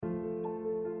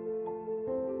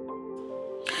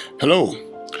Hello.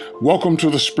 Welcome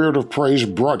to the Spirit of Praise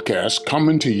broadcast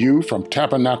coming to you from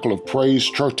Tabernacle of Praise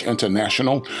Church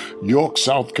International, York,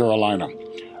 South Carolina.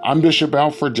 I'm Bishop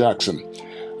Alfred Jackson.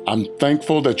 I'm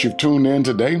thankful that you've tuned in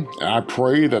today, and I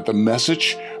pray that the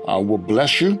message will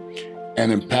bless you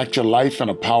and impact your life in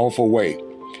a powerful way.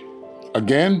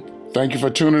 Again, thank you for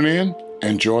tuning in.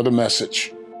 Enjoy the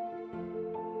message.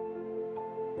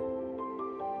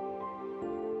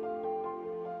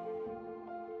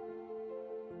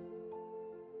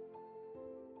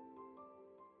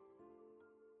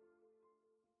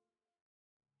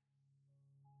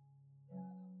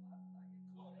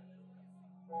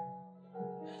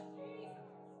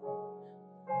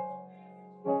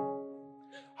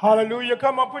 Hallelujah.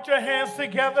 Come on, put your hands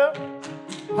together.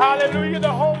 Hallelujah.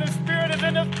 The Holy Spirit is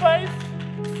in this place.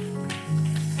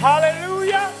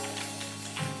 Hallelujah.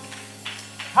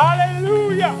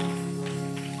 Hallelujah.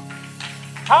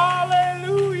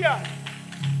 Hallelujah.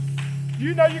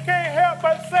 You know, you can't help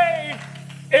but say,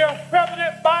 if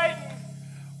President Biden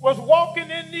was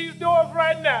walking in these doors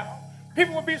right now,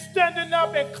 people would be standing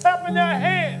up and clapping their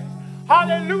hands.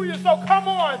 Hallelujah. So come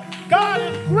on. God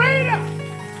is greater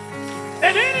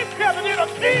than any president or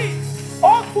king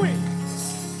or queen.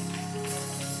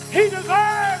 He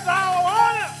deserves our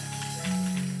honor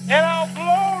and our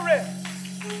glory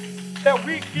that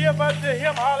we give unto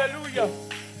him. Hallelujah.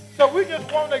 So we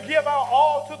just want to give our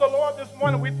all to the Lord this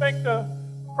morning. We thank the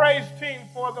praise team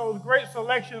for those great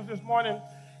selections this morning.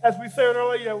 As we said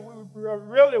earlier,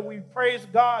 we praise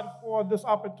God for this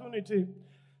opportunity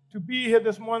to be here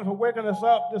this morning, for waking us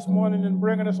up this morning and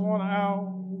bringing us on our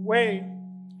way.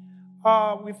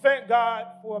 We thank God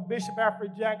for Bishop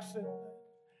Alfred Jackson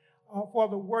for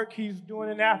the work he's doing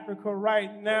in Africa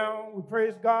right now. We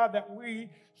praise God that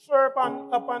we serve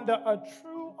up under a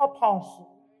true apostle.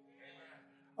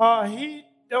 He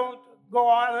don't go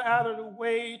out of the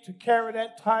way to carry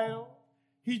that title.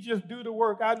 He just do the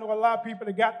work. I know a lot of people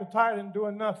that got the title and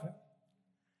doing nothing.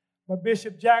 But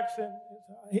Bishop Jackson,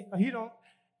 he don't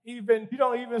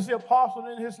even see apostle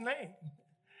in his name.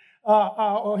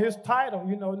 Or his title,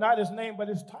 not his name, but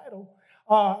his title.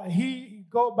 He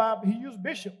used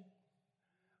bishop,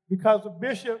 because a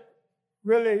bishop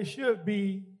really should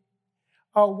be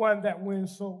one that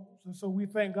wins souls. And so we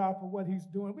thank God for what he's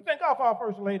doing. We thank God for our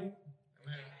First Lady.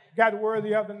 Amen. Got word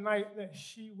the other night that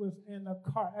she was in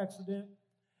a car accident.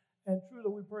 And truly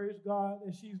we praise God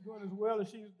that she's doing as well as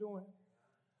she's doing.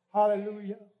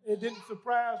 Hallelujah. It didn't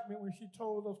surprise me when she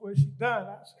told us what she done.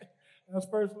 I said, that's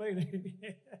First Lady.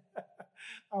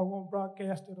 I won't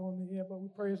broadcast it on the air, but we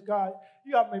praise God.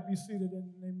 You all may be seated in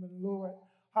the name of the Lord.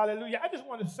 Hallelujah. I just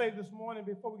want to say this morning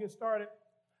before we get started,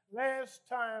 last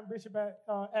time Bishop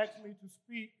asked me to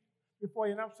speak before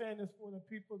you, and I'm saying this for the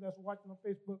people that's watching on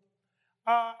Facebook.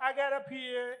 I got up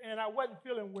here and I wasn't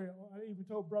feeling well. I even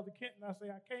told Brother Kenton, I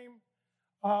say,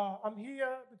 I'm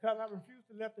here because I refuse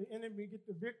to let the enemy get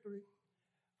the victory.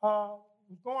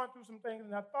 Was going through some things,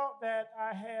 and I thought that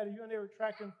I had a urinary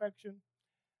tract infection.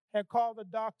 Had called the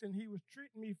doctor, and he was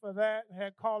treating me for that.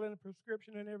 Had called in a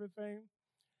prescription and everything.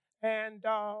 And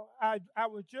I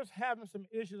was just having some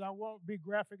issues. I won't be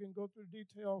graphic and go through the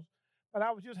details, but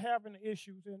I was just having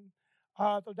issues. And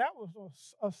so that was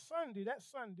a Sunday. That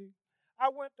Sunday, I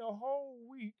went the whole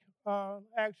week,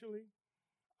 actually.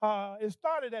 It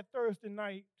started that Thursday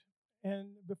night, and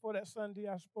before that Sunday,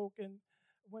 I spoke and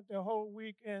went the whole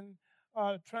week and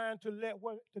trying to let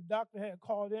what the doctor had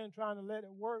called in, trying to let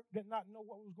it work, did not know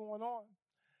what was going on.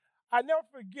 I never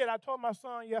forget, I told my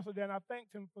son yesterday, and I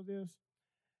thanked him for this.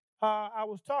 I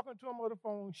was talking to him on the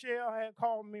phone. Shell had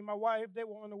called me, my wife. They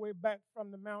were on the way back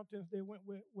from the mountains. They went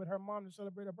with her mom to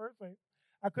celebrate her birthday.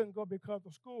 I couldn't go because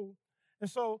of school. And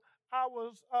so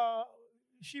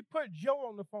she put Joe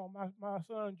on the phone, my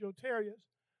son, Joe Terriers,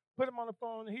 put him on the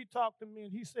phone, and he talked to me,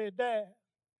 and he said, Dad,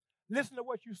 listen to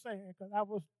what you're saying, because I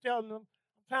was telling him,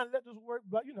 I'm trying to let this work,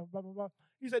 blah, blah, blah, blah.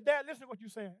 He said, Dad, listen to what you're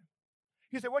saying.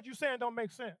 He said, what you're saying don't make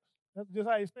sense. That's just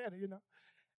how he said it,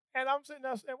 And I'm sitting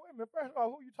there saying, wait a minute, first of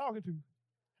all, who are you talking to?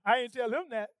 I ain't tell him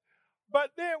that.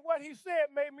 But then what he said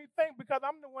made me think, because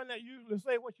I'm the one that usually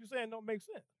say what you're saying don't make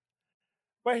sense.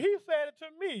 But he said it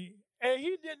to me, and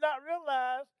he did not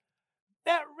realize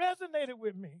that resonated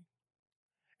with me.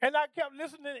 And I kept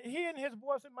listening, hearing his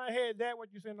voice in my head, Dad, what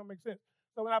you're saying don't make sense.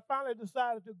 So when I finally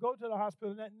decided to go to the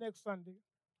hospital that next Sunday,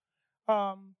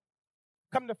 come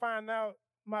to find out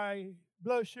my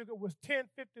blood sugar was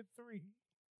 1053.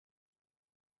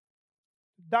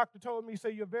 The doctor told me,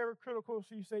 you're very critical.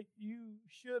 She said, you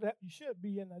should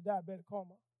be in a diabetic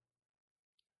coma.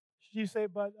 She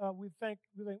said, but we think,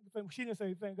 she didn't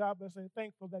say thank God, but say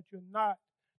thankful that you're not,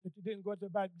 that you didn't go into a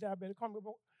diabetic coma.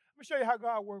 me show you how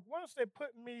God works. Once they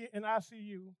put me in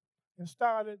ICU and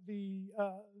started the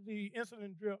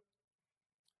insulin drip,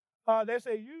 they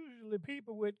say usually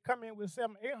people would come in with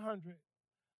 700-800.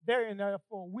 They're in there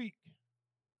for a week.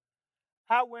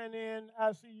 I went in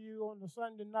ICU on the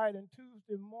Sunday night, and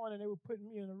Tuesday morning they were putting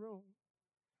me in a room.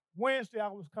 Wednesday I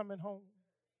was coming home.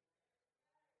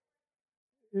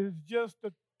 It's just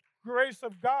the grace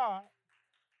of God.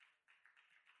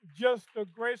 Just the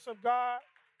grace of God.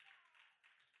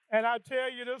 And I tell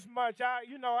you this much, a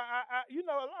lot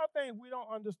of things we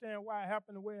don't understand why it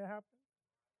happened the way it happened.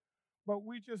 But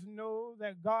we just know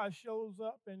that God shows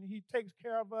up and he takes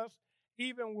care of us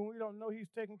even when we don't know he's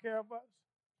taking care of us.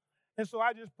 And so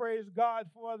I just praise God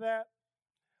for that.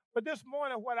 But this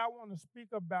morning, what I want to speak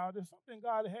about is something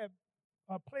God had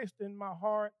placed in my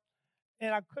heart,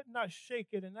 and I could not shake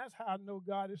it. And that's how I know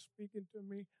God is speaking to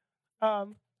me.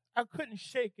 I couldn't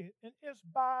shake it. And it's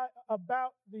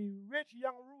about the rich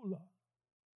young ruler.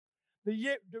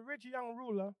 The rich young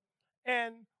ruler.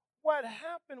 And what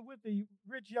happened with the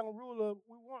rich young ruler,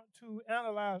 we want to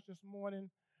analyze this morning.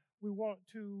 We want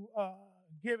to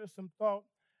give it some thought,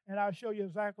 and I'll show you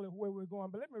exactly where we're going.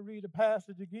 But let me read the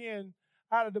passage again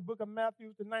out of the book of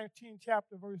Matthew, the 19th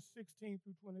chapter, verse 16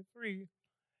 through 23.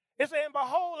 It says, "And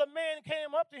behold, a man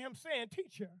came up to him saying,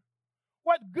 'Teacher,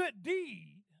 what good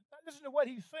deed,'" now listen to what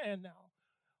he's saying now,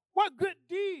 "what good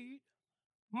deed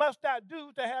must I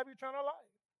do to have eternal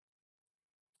life?"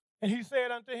 And he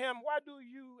said unto him, "Why do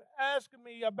you ask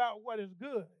me about what is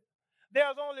good?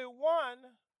 There's only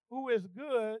one who is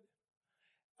good.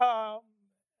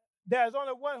 There's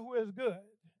only one who is good,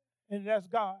 and that's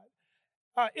God.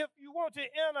 If you want to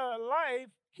enter life,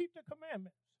 keep the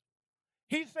commandments."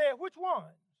 He said, "Which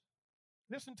ones?"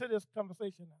 Listen to this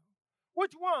conversation now.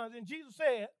 "Which ones?" And Jesus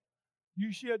said,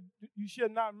 you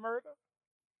should not murder.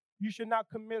 You should not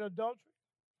commit adultery.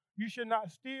 You should not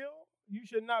steal. You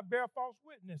should not bear false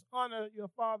witness. Honor your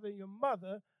father and your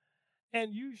mother.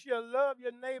 And you shall love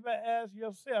your neighbor as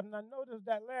yourself. Now notice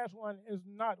that last one is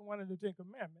not one of the 10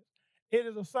 commandments. It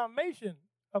is a summation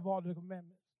of all the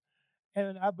commandments.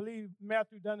 And I believe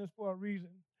Matthew done this for a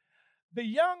reason. The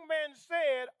young man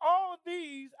said, "All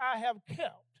these I have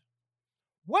kept.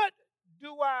 What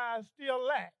do I still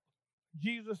lack?"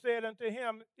 Jesus said unto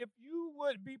him, "If you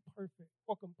would be perfect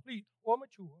or complete or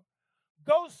mature,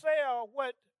 go sell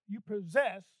what you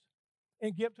possess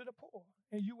and give to the poor,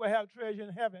 and you will have treasure in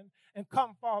heaven, and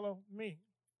come follow me."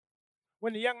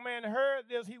 When the young man heard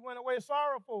this, he went away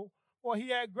sorrowful, for he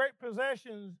had great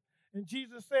possessions. And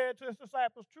Jesus said to his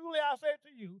disciples, "Truly I say to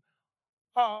you,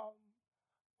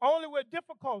 only with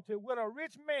difficulty will a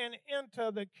rich man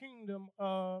enter the kingdom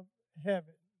of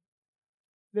heaven."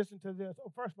 Listen to this.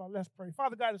 First of all, let's pray.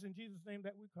 Father God, it's in Jesus' name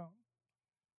that we come.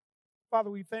 Father,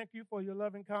 we thank you for your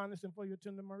loving kindness and for your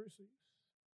tender mercies.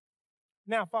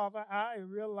 Now, Father, I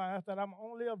realize that I'm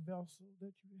only a vessel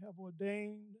that you have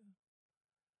ordained,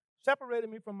 separated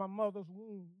me from my mother's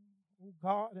womb, oh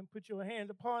God, and put your hand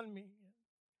upon me.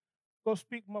 Go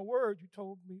speak my word, you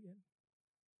told me.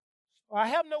 So I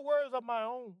have no words of my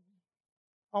own.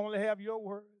 I only have your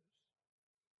words.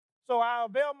 So I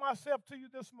avail myself to you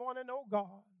this morning, oh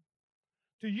God,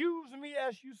 to use me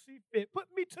as you see fit. Put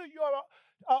me to your,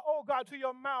 oh God, to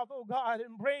your mouth, oh God,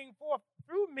 and bring forth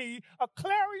through me a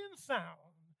clarion sound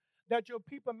that your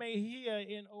people may hear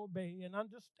and obey and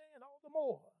understand all the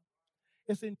more.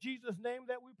 It's in Jesus' name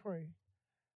that we pray.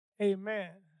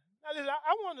 Amen. Now, listen,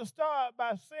 I want to start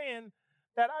by saying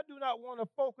that I do not want to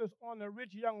focus on the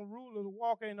rich young ruler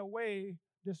walking away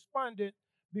despondent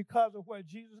because of what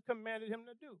Jesus commanded him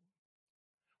to do.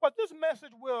 What this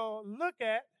message will look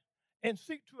at and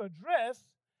seek to address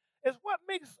is what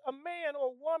makes a man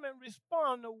or woman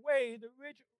respond the way the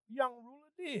rich young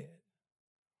ruler did.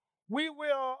 We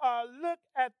will look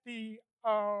at the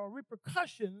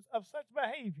repercussions of such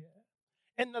behavior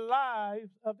in the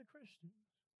lives of the Christians.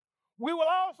 We will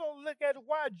also look at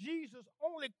why Jesus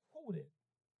only quoted,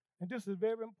 and this is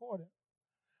very important,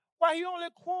 why he only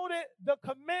quoted the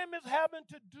commandments having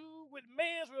to do with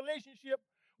man's relationship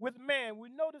with man. We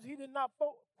notice he did not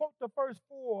quote the first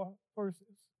 4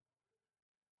 verses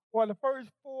or the first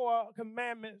 4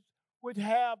 commandments which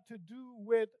have to do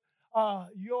with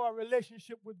your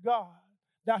relationship with God.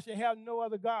 Thou shalt have no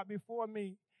other God before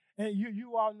me. And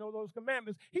you all know those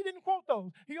commandments. He didn't quote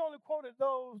those. He only quoted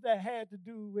those that had to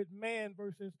do with man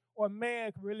versus, or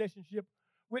man's relationship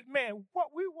with man. What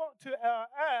we want to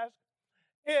ask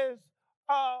is,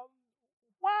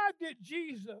 why did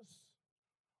Jesus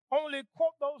only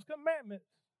quote those commandments?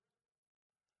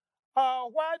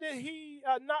 Why did he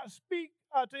not speak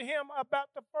to him about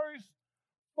the first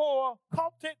 4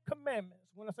 cultic commandments?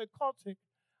 When I say cultic,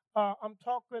 I'm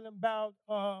talking about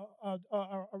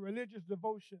a religious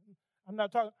devotion. I'm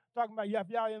not talking about, if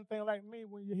y'all anything like me,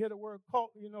 when you hear the word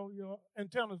cult, your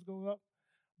antennas go up.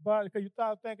 But because you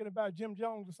start thinking about Jim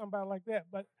Jones or somebody like that.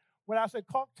 But when I say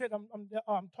cultic,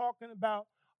 I'm talking about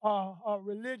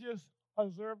religious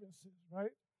observances,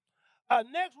 right?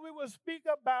 Next, we will speak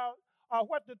about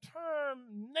what the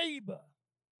term neighbor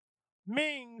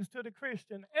means to the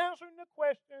Christian, answering the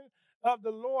question of the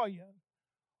lawyer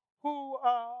who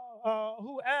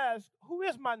asked, "Who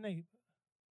is my neighbor?"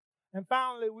 And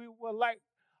finally, we would like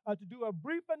to do a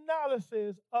brief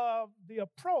analysis of the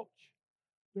approach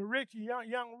the rich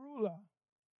young ruler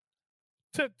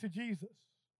took to Jesus.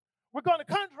 We're going to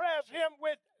contrast him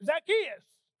with Zacchaeus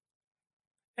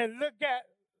and look at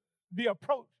the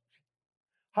approach.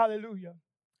 Hallelujah.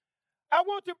 I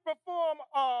want to perform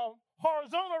a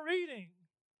horizontal reading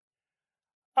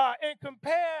and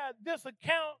compare this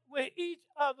account with each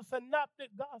of the synoptic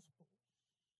gospels.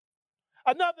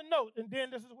 Another note, and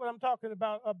then this is what I'm talking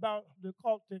about the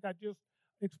cultic. I just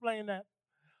explained that.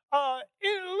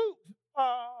 In Luke's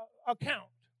account,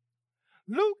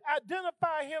 Luke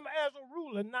identified him as a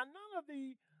ruler. Now, none of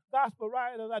the gospel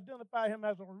writers identify him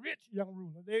as a rich young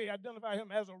ruler. They identify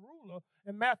him as a ruler,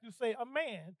 and Matthew say a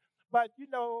man. But,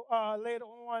 later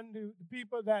on, the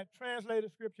people that translated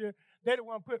scripture, they didn't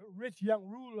want to put rich young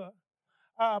ruler,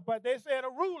 but they said a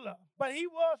ruler, but he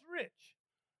was rich.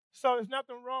 So there's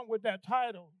nothing wrong with that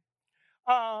title.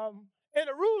 And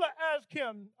the ruler asked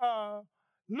him,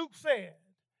 Luke said,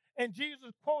 and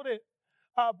Jesus quoted,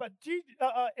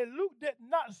 and Luke did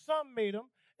not summate him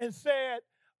and said,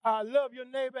 love your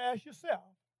neighbor as yourself.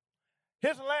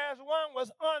 His last one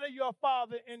was honor your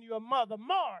father and your mother.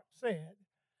 Mark said,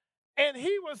 and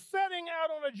he was setting out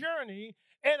on a journey,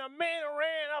 and a man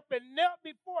ran up and knelt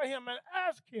before him and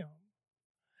asked him.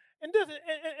 And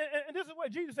this is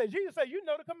what Jesus said. Jesus said, you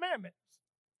know the commandments.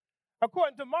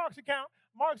 According to Mark's account,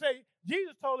 Mark said,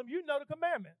 Jesus told him, you know the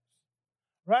commandments,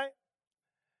 right?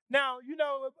 Now,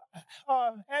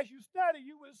 as you study,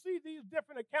 you will see these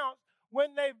different accounts.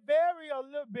 When they vary a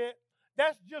little bit,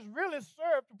 that's just really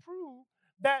served to prove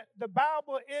that the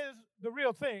Bible is the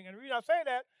real thing. And the reason I say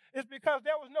that is because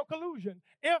there was no collusion.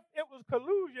 If it was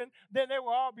collusion, then they will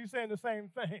all be saying the same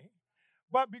thing.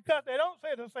 But because they don't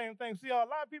say the same thing, see, a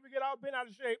lot of people get all bent out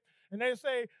of shape, and they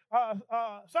say,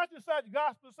 such and such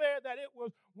gospel said that it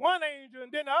was one angel,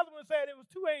 and then the other one said it was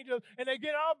two angels, and they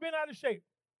get all bent out of shape,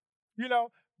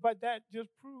 But that just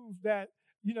proves that,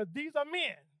 these are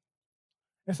men.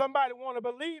 And somebody want to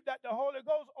believe that the Holy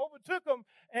Ghost overtook them,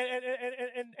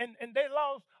 and they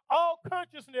lost all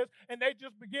consciousness, and they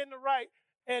just begin to write,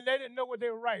 and they didn't know what they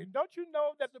were writing. Don't you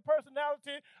know that the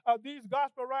personality of these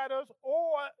gospel writers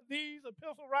or these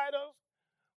epistle writers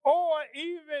or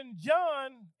even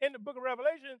John in the book of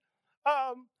Revelation,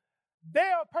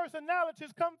 their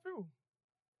personalities come through.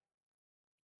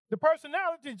 The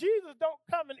personality, Jesus don't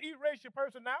come and erase your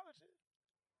personality.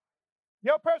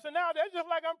 Your personality, that's just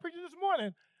like I'm preaching this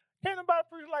morning. Can't nobody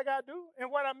preach like I do. And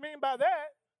what I mean by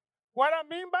that,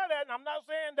 and I'm not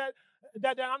saying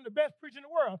that I'm the best preacher in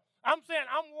the world. I'm saying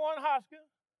I'm Warren Hoskins.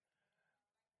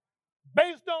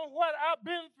 Based on what I've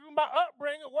been through, my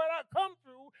upbringing, what I come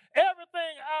through,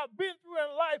 everything I've been through in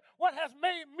life, what has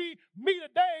made me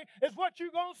today is what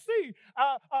you're going to see.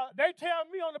 They tell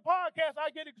me on the podcast, I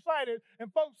get excited.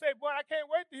 And folks say, boy, I can't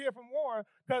wait to hear from Warren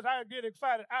because I get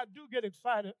excited. I do get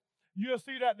excited. You'll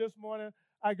see that this morning.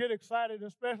 I get excited,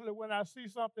 especially when I see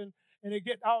something and it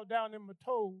get all down in my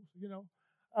toes,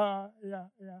 Yeah.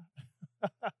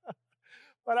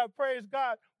 But I praise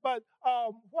God. But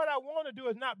what I want to do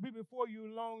is not be before you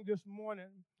long this morning.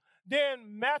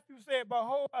 Then Matthew said,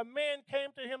 behold, a man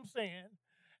came to him saying,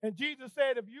 and Jesus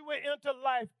said, if you will enter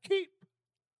life, keep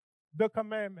the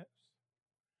commandments.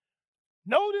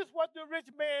 Notice what the rich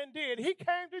man did. He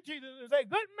came to Jesus and said,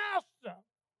 good master,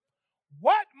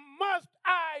 what must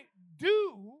I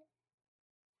do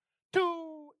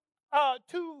to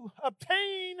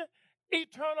obtain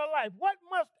eternal life? What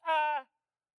must I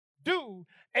do?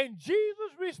 And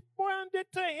Jesus responded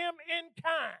to him in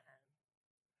kind.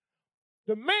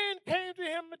 The man came to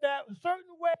him that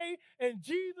certain way, and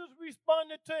Jesus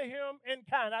responded to him in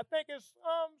kind. I think it's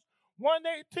Psalms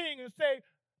 118 and say,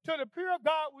 to the pure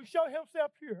God will show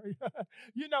himself pure.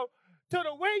 To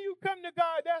the way you come to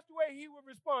God, that's the way he will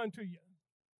respond to you.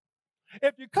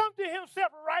 If you come to him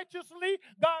self-righteously,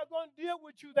 God's going to deal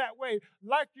with you that way,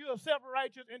 like you're a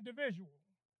self-righteous individual.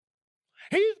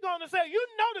 He's going to say, you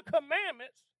know the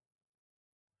commandments,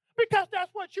 because that's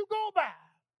what you go by.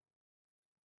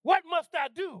 What must I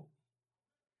do?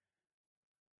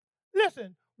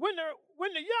 Listen, when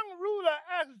the young ruler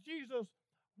asked Jesus,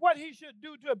 what he should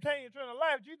do to obtain eternal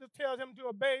life, Jesus tells him to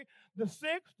obey the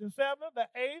 6th, the 7th, the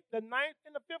 8th, the 9th,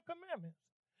 and the 5th commandments.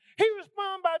 He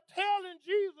responds by telling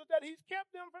Jesus that he's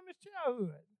kept them from his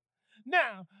childhood.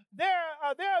 Now,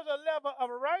 there's a level of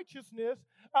righteousness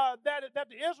that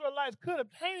the Israelites could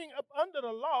obtain up under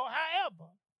the law.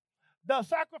 However, the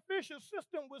sacrificial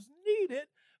system was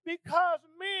needed because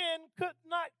men could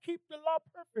not keep the law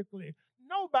perfectly.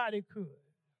 Nobody could.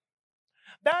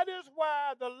 That is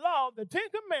why the law, the 10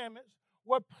 commandments,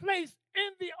 were placed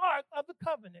in the Ark of the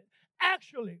Covenant.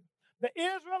 Actually, the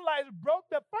Israelites broke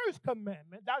the first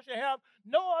commandment, thou shalt have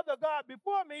no other God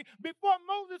before me, before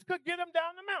Moses could get them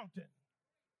down the mountain.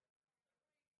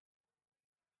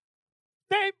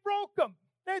 They broke them.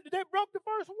 They broke the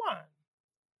first one.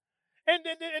 And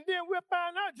then we'll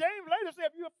find out, James later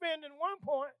said, if you offend in one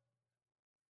point,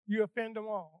 you offend them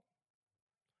all.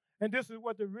 And this is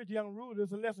what the rich young ruler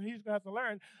is a lesson he's going to have to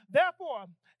learn. Therefore,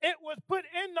 it was put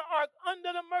in the ark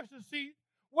under the mercy seat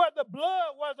where the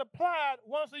blood was applied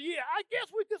once a year. I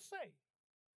guess we could say,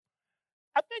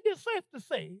 I think it's safe to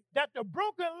say that the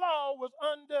broken law was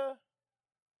under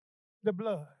the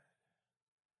blood.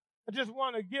 I just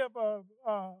want to give a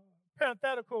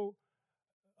parenthetical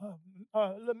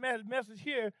message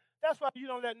here. That's why you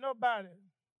don't let nobody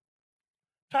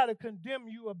try to condemn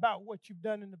you about what you've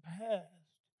done in the past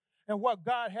and what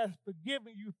God has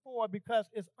forgiven you for, because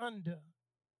it's under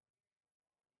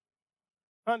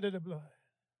the blood.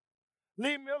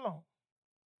 Leave me alone.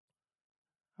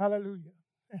 Hallelujah.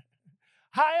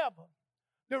 However,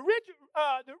 the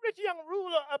rich young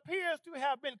ruler appears to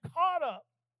have been caught up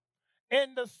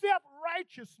in the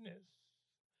self-righteousness,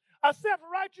 a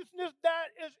self-righteousness that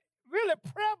is really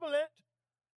prevalent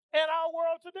in our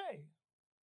world today.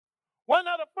 One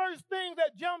of the first things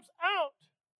that jumps out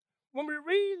when we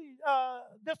read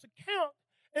this account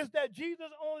is that Jesus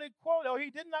only quoted, or he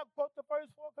did not quote the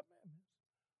first 4 commandments,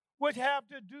 which have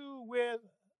to do with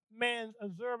man's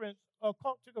observance or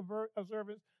cultic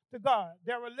observance to God,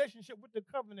 their relationship with the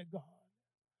covenant God.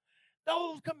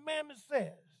 Those commandments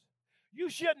says, you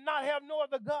shall not have no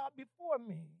other God before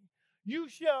me. You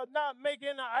shall not make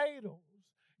any idols.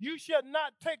 You shall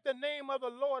not take the name of the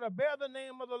Lord or bear the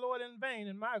name of the Lord in vain.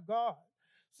 And my God,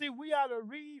 see, we ought to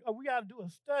read, or we ought to do a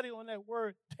study on that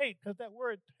word take, because that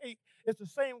word take is the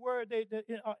same word that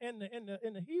in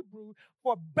the Hebrew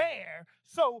for bear.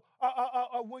 So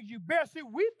when you bear, see,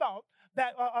 we thought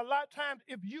that a lot of times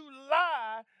if you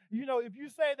lie, if you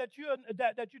say that you're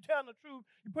telling the truth,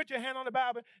 you put your hand on the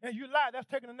Bible and you lie, that's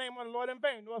taking the name of the Lord in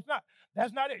vain. No, it's not.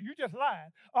 That's not it. You just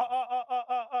lied.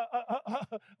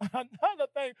 Another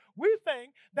thing, we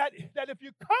think that if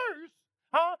you curse,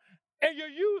 and you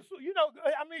use,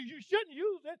 you shouldn't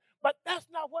use it, but that's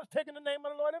not what's taking the name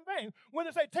of the Lord in vain. When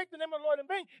they say take the name of the Lord in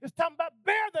vain, it's talking about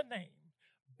bear the name.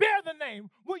 Bear the name.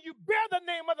 When you bear the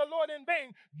name of the Lord in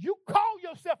vain, you call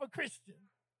yourself a Christian.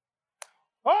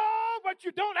 Oh, but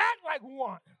you don't act like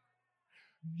one.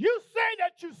 You say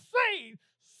that you're saved,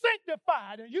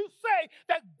 sanctified, and you say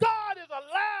that God is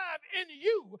alive in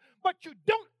you, but you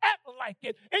don't act like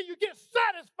it, and you get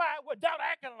satisfied without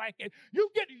acting like it. You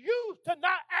get used to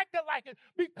not acting like it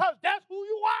because that's who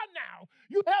you are now.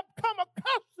 You have become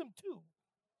accustomed to.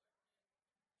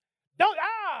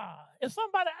 If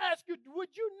somebody asks you, would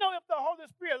you know if the Holy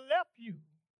Spirit left you?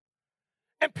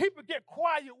 And people get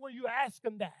quiet when you ask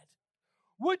them that.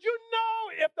 Would you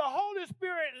know if the Holy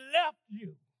Spirit left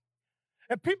you?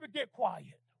 And people get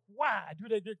quiet. Why do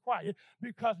they get quiet?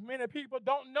 Because many people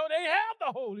don't know they have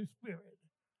the Holy Spirit.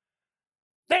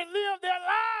 They live their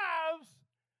lives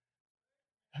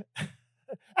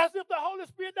as if the Holy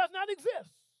Spirit does not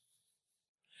exist.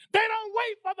 They don't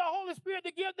wait for the Holy Spirit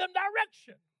to give them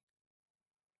direction.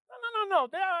 No.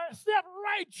 They are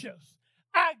self-righteous.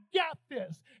 I got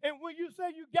this. And when you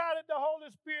say you got it, the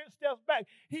Holy Spirit steps back.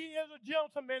 He is a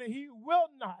gentleman, and he will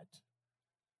not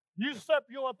usurp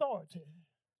your authority.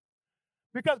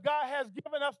 Because God has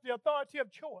given us the authority of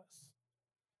choice.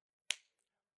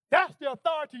 That's the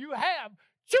authority you have.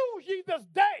 Choose ye this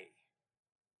day.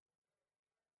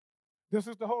 This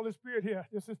is the Holy Spirit here.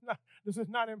 This is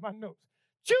not in my notes.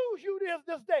 Choose you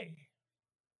this day.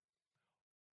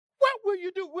 What will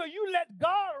you do? Will you let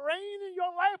God reign in your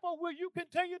life, or will you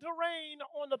continue to reign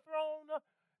on the throne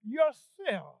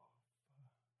yourself?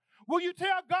 Will you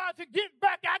tell God to get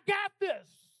back? I got this.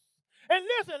 And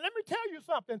listen, let me tell you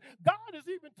something. God is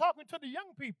even talking to the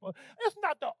young people. It's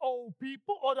not the old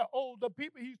people or the older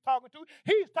people he's talking to.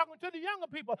 He's talking to the younger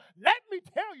people. Let me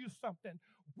tell you something.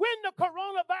 When the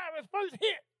coronavirus first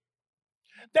hit,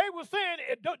 They were saying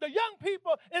the young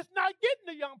people, it's not getting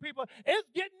the young people, it's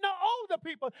getting the older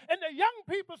people. And the young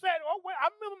people said, oh, wait, I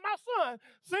remember my son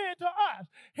saying to us,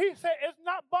 he said, it's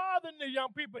not bothering the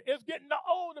young people, it's getting the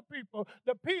older people,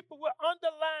 the people with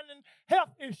underlying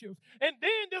health issues. And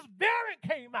then this variant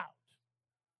came out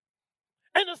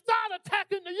and it started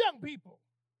attacking the young people.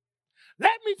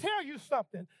 Let me tell you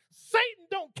something. Satan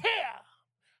don't care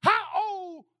how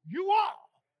old you are.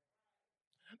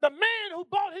 The man who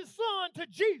brought his son to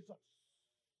Jesus,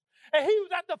 and he was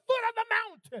at the foot of the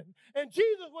mountain, and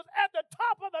Jesus was at the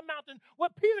top of the mountain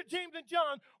with Peter, James, and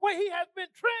John, where he has been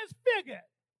transfigured.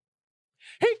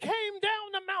 He came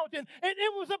down the mountain, and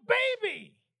it was a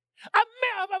baby, a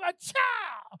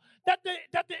child that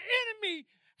the enemy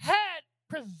had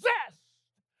possessed,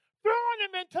 throwing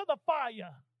him into the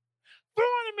fire,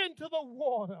 throwing him into the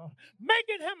water,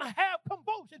 making him have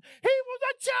convulsions. He was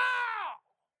a child.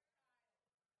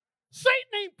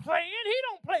 Satan ain't playing. He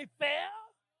don't play fair.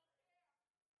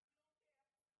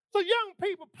 So young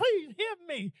people, please hear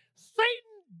me.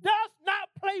 Satan does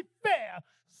not play fair.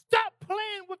 Stop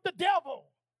playing with the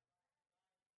devil.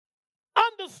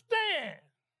 Understand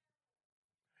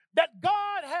that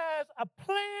God has a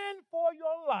plan for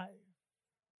your life.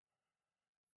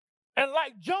 And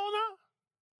like Jonah,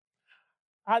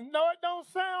 I know it don't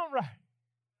sound right,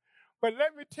 but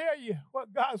let me tell you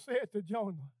what God said to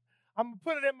Jonah. I'm going to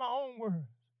put it in my own words.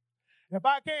 If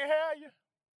I can't have you,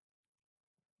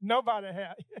 nobody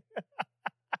have you.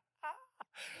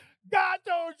 God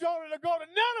told Jonah to go to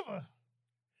Nineveh.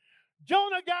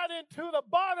 Jonah got into the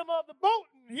bottom of the boat,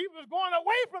 and he was going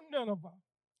away from Nineveh.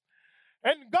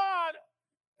 And God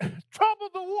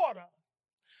troubled the water,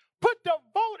 put the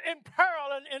boat in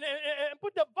peril, and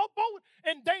put the boat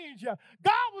in danger.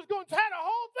 God was going to tie the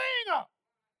whole thing up.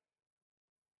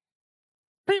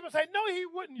 People say, no, he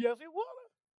wouldn't. Yes, he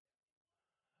would.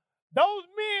 Those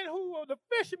men who were the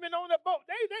fishermen on the boat,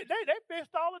 they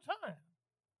fished all the time.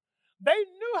 They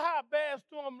knew how bad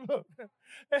storm looked. And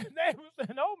they were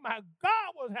saying, oh, my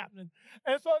God, what's happening?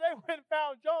 And so they went and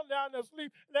found Jonah down there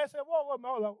asleep. And they said, whoa,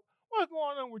 hold on. What's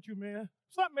going on with you, man?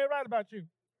 Something ain't right about you.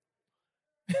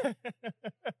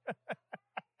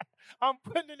 I'm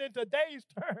putting it in today's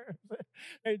terms.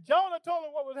 And Jonah told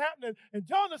him what was happening. And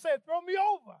Jonah said, throw me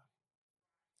over.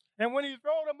 And when he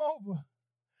threw him over,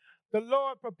 the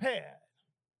Lord prepared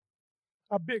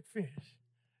a big fish.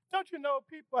 Don't you know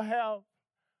people have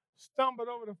stumbled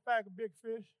over the fact of big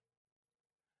fish?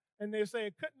 And they say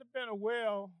it couldn't have been a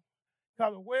whale,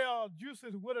 because a whale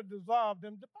juices would have dissolved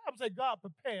them. The Bible says God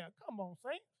prepared. Come on,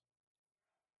 saints.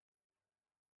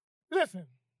 Listen,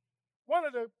 one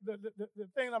of the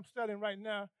things I'm studying right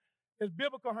now is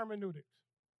biblical hermeneutics.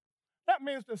 That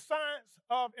means the science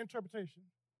of interpretation.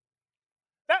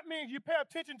 That means you pay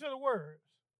attention to the words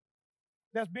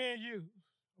that's being used,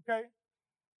 okay?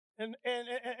 And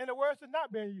the words that's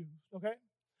not being used, okay?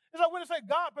 And so when it says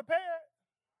God prepared,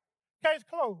 case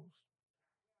closed.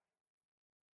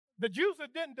 The juices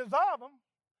didn't dissolve them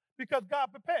because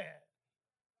God prepared.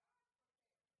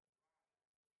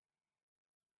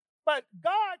 But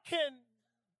God can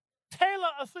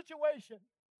tailor a situation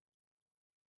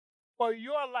for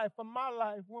your life, for my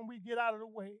life, when we get out of the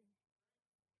way,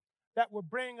 that will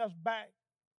bring us back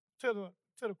to the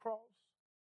cross.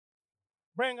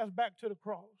 Bring us back to the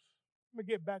cross. Let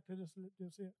me get back to this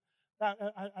here.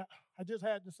 I just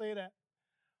had to say that.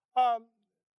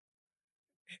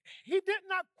 He did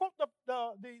not quote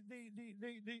the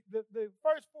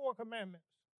first four commandments.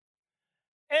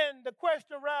 And the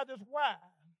question rather is why.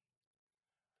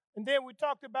 And then we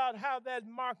talked about how that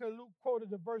Mark and Luke quoted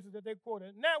the verses that they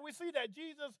quoted. Now we see that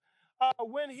Jesus,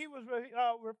 when he was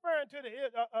referring to the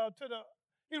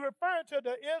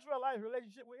Israelites'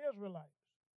 relationship with Israelites,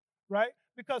 right?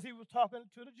 Because he was talking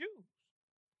to the Jews.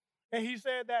 And he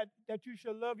said that you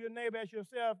should love your neighbor as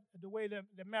yourself, the way that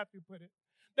Matthew put it.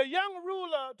 The young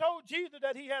ruler told Jesus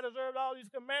that he had observed all these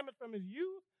commandments from his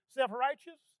youth,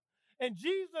 self-righteous. And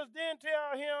Jesus then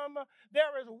tell him,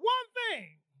 there is one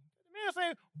thing. The man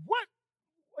say, what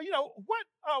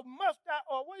must I,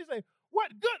 or what do you say?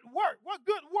 What good work? What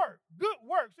good work? Good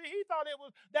work. See, he thought it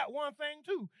was that one thing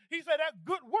too. He said that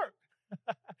good work.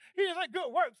 He didn't say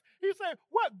good works. He said,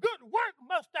 what good work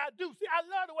must I do? See, I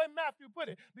love the way Matthew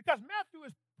put it, because Matthew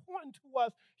is pointing to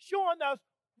us, showing us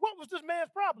what was this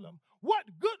man's problem. What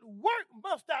good work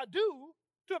must I do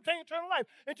to obtain eternal life?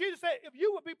 And Jesus said, if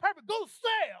you would be perfect, go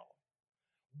sell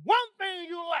one thing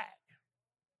you lack.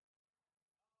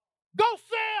 Go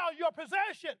sell your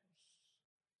possessions.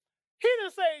 He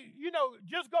didn't say,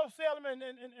 just go sell them.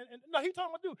 No, he told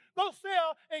him what to do. Go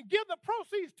sell and give the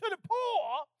proceeds to the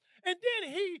poor, And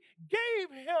then he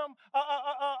gave him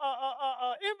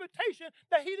an invitation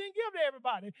that he didn't give to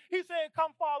everybody. He said,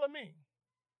 come follow me.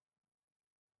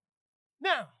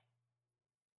 Now,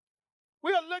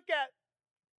 we'll look at,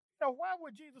 why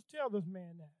would Jesus tell this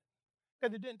man that?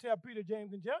 Because he didn't tell Peter,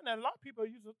 James, and John. Now, a lot of people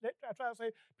they try to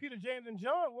say Peter, James, and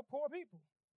John were poor people.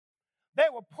 They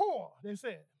were poor, they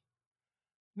said.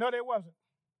 No, they wasn't.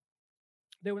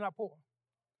 They were not poor.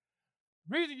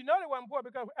 Reason you know they weren't poor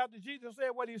because after Jesus said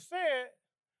what he said,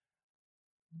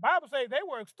 the Bible says they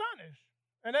were astonished.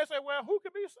 And they say, well, who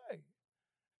could be saved?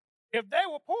 If they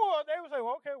were poor, they would say,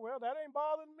 well, okay, well, that ain't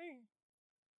bothering me.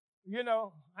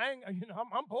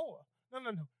 I'm poor.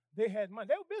 No. They had money.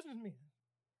 They were businessmen.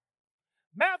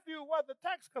 Matthew was a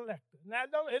tax collector. Now,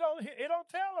 it don't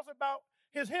tell us about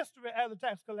his history as a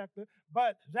tax collector,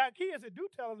 but Zacchaeus, it do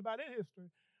tell us about his history.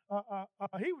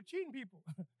 He was cheating people.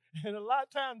 And a lot of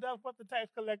times that's what the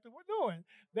tax collectors were doing.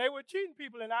 They were cheating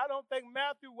people, and I don't think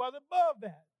Matthew was above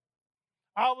that.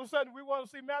 All of a sudden, we want to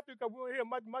see Matthew because we don't hear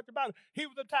much about it. He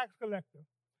was a tax collector.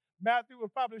 Matthew was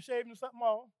probably shaving something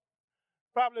off,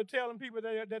 probably telling people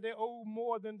that they owe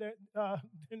more than they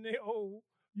owe,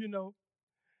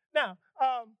 Now,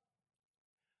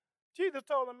 Jesus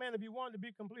told a man if you wanted to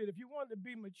be complete, if you wanted to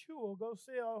be mature, go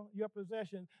sell your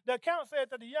possessions. The account said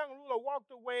that the young ruler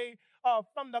walked away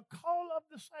from the call of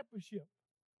discipleship.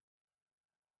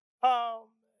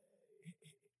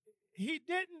 He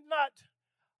did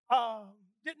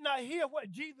not hear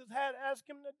what Jesus had asked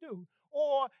him to do,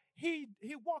 or he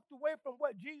walked away from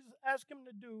what Jesus asked him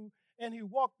to do, and he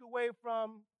walked away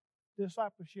from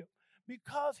discipleship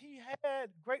because he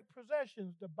had great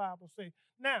possessions, the Bible says.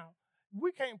 Now,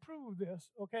 we can't prove this,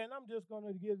 okay? And I'm just going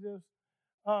to give this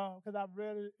because I've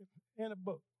read it in a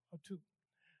book or two.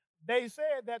 They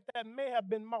said that may have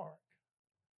been Mark,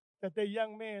 that the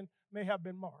young man may have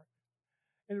been Mark.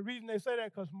 And the reason they say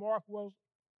that because Mark was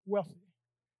wealthy.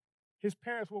 His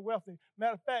parents were wealthy.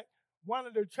 Matter of fact, one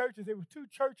of the churches, there were two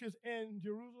churches in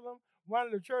Jerusalem. One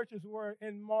of the churches were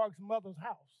in Mark's mother's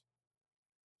house.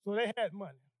 So they had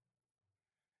money.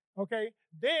 Okay,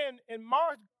 then in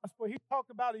Mark's gospel, he talked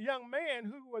about a young man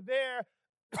who were there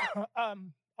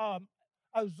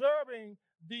observing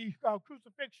the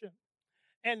crucifixion.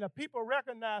 And the people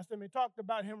recognized him and talked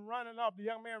about him running off, the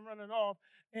young man running off,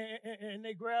 and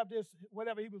they grabbed this,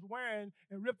 whatever he was wearing,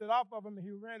 and ripped it off of him, and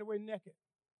he ran away naked.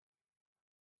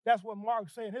 That's what Mark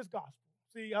said in his gospel.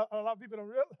 See, a lot of people don't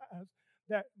realize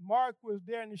that Mark was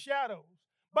there in the shadows.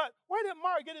 But where did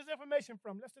Mark get his information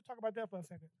from? Let's just talk about that for a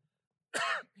second.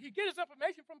 He get his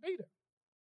information from Peter.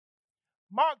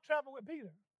 Mark traveled with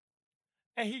Peter,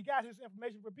 and he got his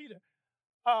information from Peter.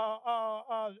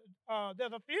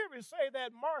 There's a theory say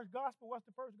that Mark's gospel was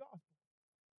the first gospel.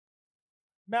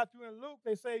 Matthew and Luke,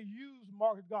 they say, use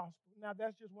Mark's gospel. Now,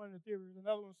 that's just one of the theories.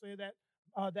 Another one say that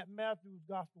Matthew's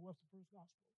gospel was the first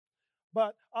gospel.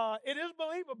 But it is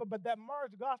believable, but that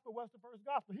Mark's gospel was the first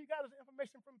gospel. He got his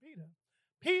information from Peter.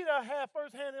 Peter had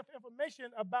firsthand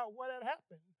information about what had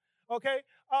happened. Okay?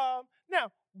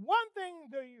 Now, one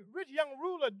thing the rich young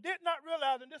ruler did not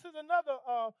realize, and this is another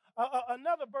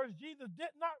verse Jesus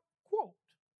did not quote.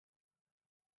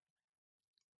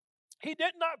 He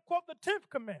did not quote the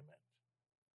 10th commandment.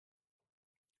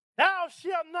 Thou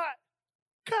shalt not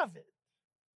covet.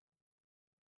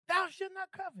 Thou shalt not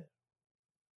covet.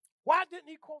 Why didn't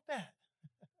he quote that?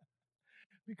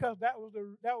 Because that was the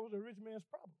rich man's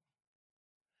problem.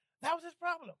 That was his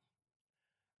problem.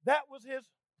 That was his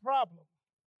problem.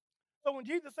 So when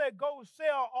Jesus said, go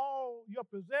sell all your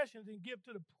possessions and give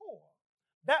to the poor,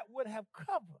 that would have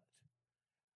covered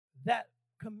that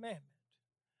commandment.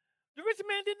 The rich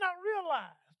man did not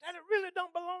realize that it really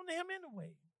don't belong to him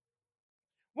anyway.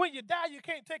 When you die, you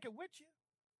can't take it with you.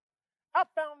 I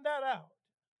found that out.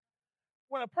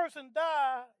 When a person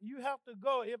dies, you have to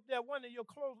go, if they're one of your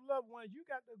close loved ones, you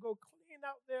got to go clean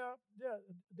out their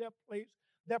place,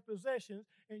 their possessions,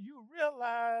 and you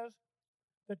realize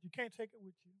that you can't take it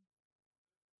with you.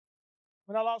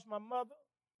 When I lost my mother,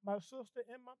 my sister,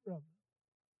 and my brother,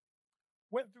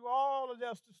 went through all of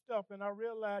that stuff, and I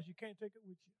realized you can't take it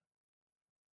with you.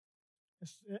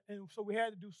 And so we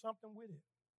had to do something with it.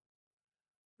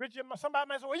 Richard, somebody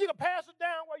might say, well, you can pass it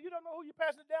down. Well, you don't know who you're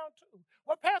passing it down to.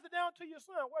 Well, pass it down to your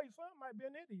son. Well, your son might be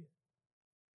an idiot.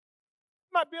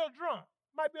 Might be a drunk.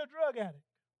 Might be a drug addict.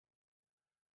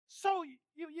 So you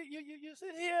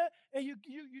sit here and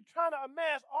you're trying to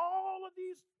amass all of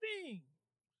these things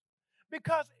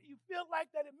because you feel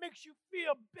like that it makes you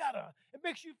feel better. It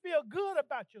makes you feel good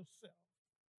about yourself.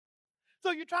 So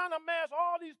you're trying to amass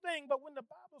all these things, but when the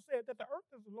Bible said that the earth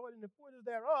is the Lord and the fullness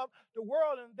thereof, the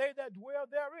world and they that dwell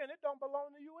therein, it don't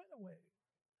belong to you anyway.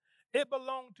 it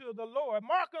belonged to the Lord.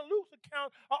 Mark and Luke's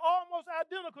account are almost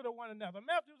identical to one another.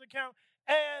 Matthew's account,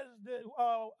 as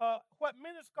what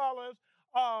many scholars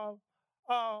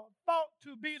thought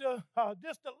to be the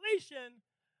distillation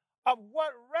of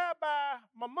what Rabbi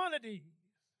Maimonides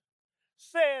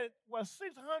said was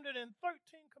 613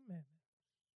 commandments.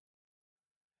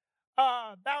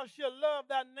 Thou shalt love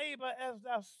thy neighbor as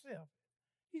thyself.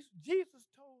 Jesus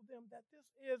told them that this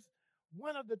is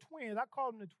one of the twins. I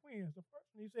call them the twins. The first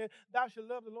one, he said, thou shalt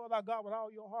love the Lord thy God with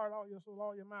all your heart, all your soul,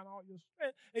 all your mind, all your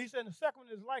strength. And he said, the second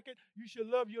one is like it. You should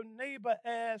love your neighbor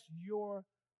as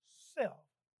yourself.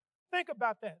 Think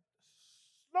about that.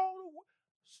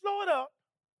 Slow it up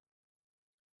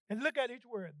and look at each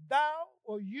word. Thou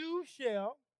or you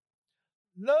shall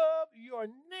love your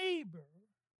neighbor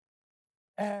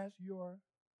as yourself.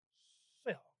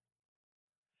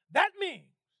 That means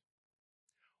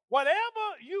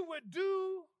whatever you would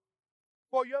do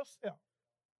for yourself,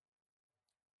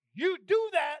 you do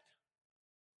that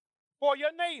for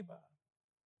your neighbor.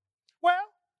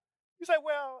 Well, you say,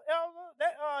 well,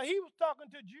 Elder, he was talking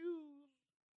to Jews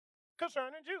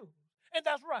concerning Jews. And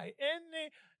that's right.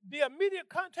 In the immediate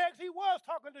context, he was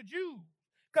talking to Jews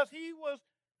because he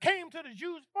came to the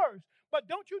Jews first. But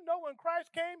don't you know when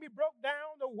Christ came, he broke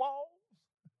down the walls?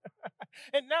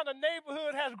 And now the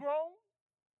neighborhood has grown.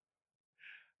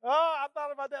 Oh, I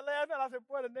thought about that last night. I said,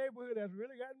 boy, the neighborhood has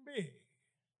really gotten big.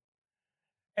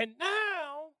 And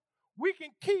now we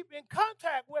can keep in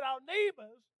contact with our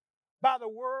neighbors by the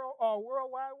World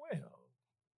Wide Web.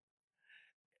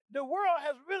 The world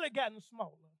has really gotten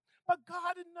smaller. But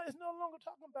God is no longer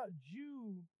talking about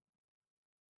Jew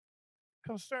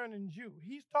concerning Jew.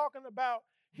 He's talking about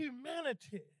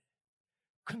humanity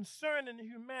concerning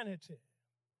humanity.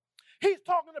 He's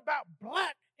talking about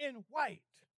black and white.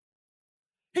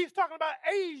 He's talking about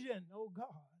Asian, oh God.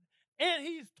 And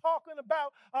he's talking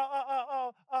about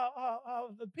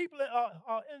the people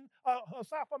in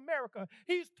South America.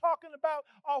 He's talking about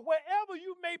wherever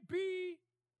you may be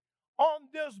on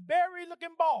this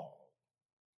berry-looking ball.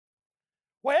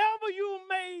 Wherever you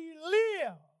may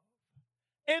live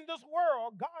in this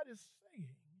world, God is saying,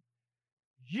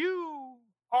 you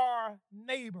are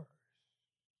neighbors.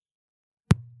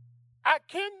 I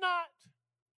cannot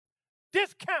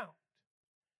discount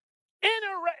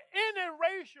any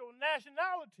racial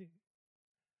nationality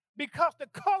because the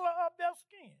color of their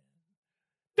skin.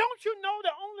 Don't you know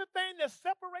the only thing that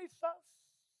separates us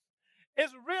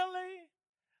is really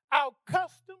our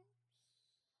customs,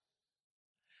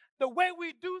 the way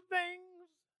we do things?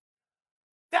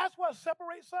 That's what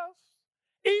separates us.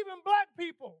 Even black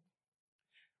people,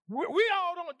 we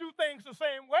all don't do things the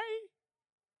same way.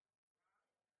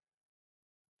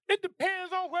 It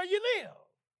depends on where you live.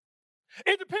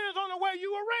 It depends on the way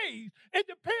you were raised. It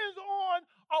depends on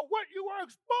what you were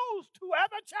exposed to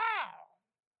as a child.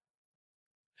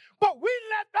 But we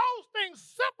let those things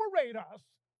separate us.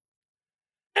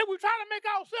 And we try to make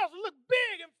ourselves look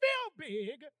big and feel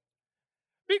big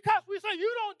because we say,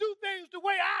 you don't do things the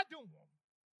way I do them.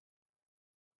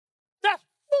 That's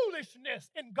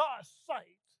foolishness in God's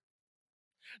sight.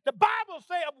 The Bible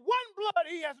says of one blood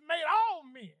he has made all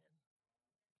men.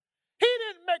 He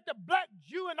didn't make the black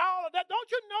Jew and all of that.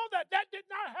 Don't you know that did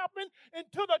not happen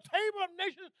until the table of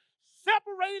nations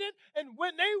separated, and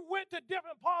when they went to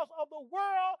different parts of the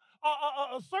world,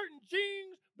 certain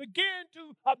genes began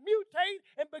to mutate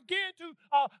and began to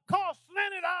cause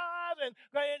slanted eyes,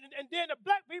 and then the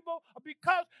black people,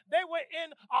 because they were in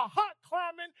a hot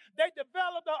climate, they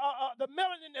developed the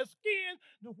melanin in their skin.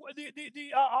 The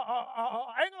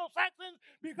Anglo-Saxons,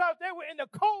 because they were in the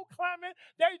cold climate,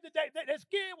 their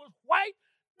skin was white.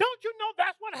 Don't you know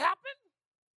that's what happened?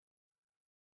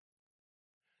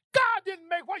 God didn't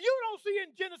make what you don't see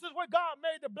in Genesis where God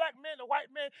made the black man, the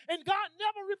white man, and God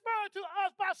never referred to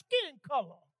us by skin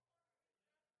color.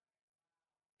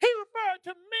 He referred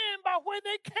to men by where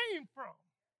they came from.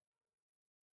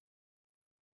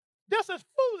 This is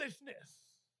foolishness.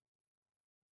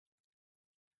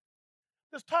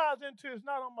 This ties into, it's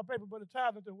not on my paper, but it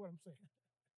ties into what I'm saying.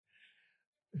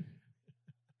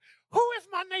 Who is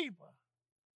my neighbor?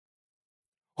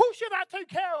 Who should I take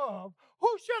care of?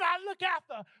 Who should I look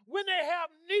after when they have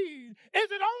need?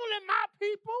 Is it only my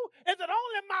people? Is it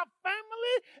only my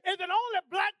family? Is it only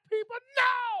black people?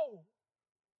 No!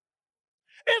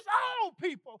 It's all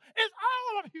people. It's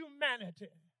all of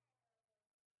humanity.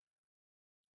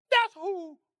 That's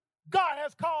who God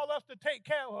has called us to take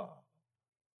care of.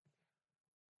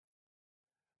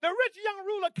 The rich young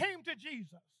ruler came to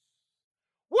Jesus.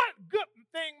 What good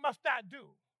thing must I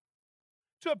do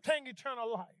to obtain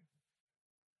eternal life?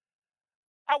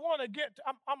 I want to get,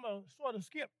 I'm going to sort of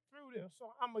skip through this.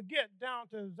 So I'm going to get down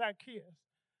to Zacchaeus.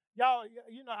 Y'all,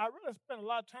 you know, I really spent a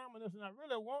lot of time on this, and I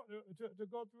really want to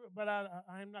go through it, but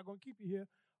I am not going to keep you here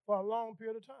for a long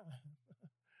period of time.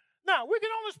 Now, we can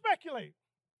only speculate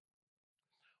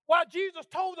why Jesus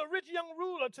told the rich young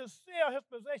ruler to sell his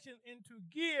possession and to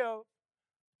give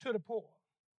to the poor.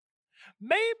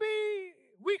 Maybe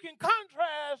we can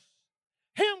contrast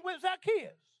him with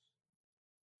Zacchaeus,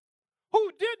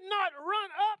 who did not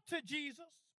run up to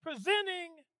Jesus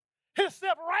presenting his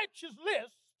self-righteous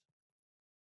list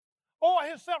or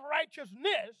his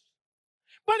self-righteousness,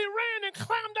 but he ran and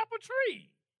climbed up a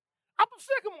tree, up a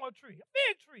sycamore tree, a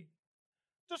big tree,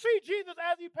 to see Jesus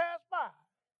as he passed by.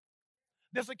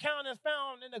 This account is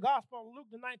found in the Gospel of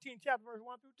Luke, the 19th chapter, verse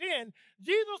 1 through 10.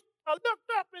 Jesus looked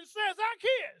up and said,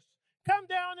 Zacchaeus, come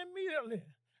down immediately.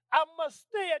 I must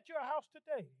stay at your house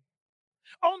today.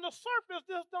 On the surface,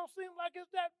 this don't seem like it's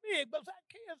that big, but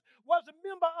Zacchaeus was a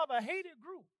member of a hated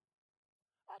group,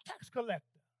 a tax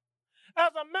collector.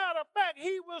 As a matter of fact,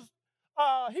 he was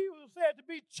said to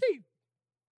be chief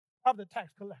of the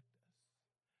tax collectors.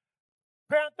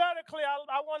 Parenthetically,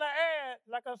 I want to add,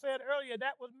 like I said earlier,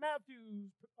 that was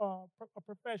Matthew's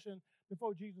profession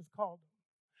before Jesus called him.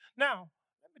 Now,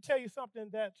 let me tell you something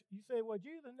that you say, well,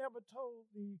 Jesus never told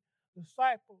the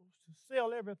disciples to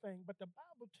sell everything, but the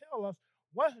Bible tells us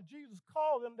once Jesus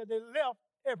called them that they left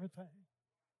everything.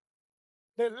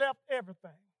 They left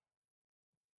everything.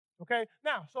 Okay?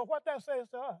 Now, so what that says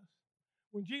to us,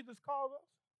 when Jesus called us,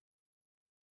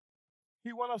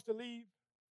 he wants us to leave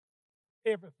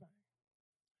everything.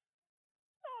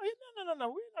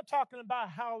 No. We're not talking about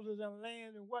houses and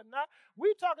land and whatnot.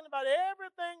 We're talking about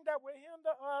everything that will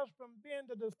hinder us from being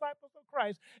the disciples of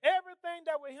Christ. Everything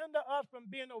that will hinder us from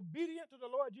being obedient to the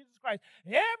Lord Jesus Christ.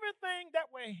 Everything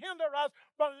that will hinder us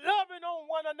from loving on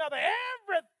one another.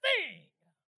 Everything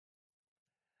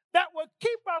that will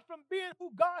keep us from being who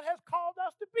God has called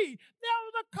us to be. There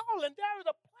is a calling. There is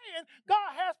a plan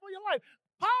God has for your life.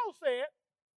 Paul said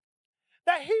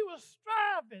that he was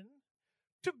striving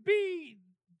to be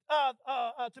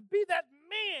that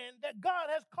man that God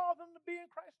has called him to be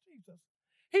in Christ Jesus.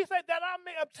 He said that I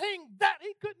may obtain that.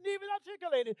 He couldn't even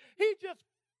articulate it.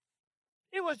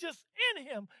 It was just in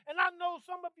him. And I know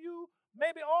some of you,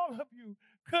 maybe all of you,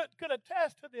 could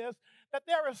attest to this, that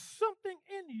there is something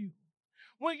in you.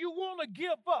 When you want to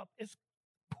give up, it's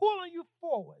pulling you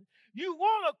forward. You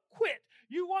want to quit.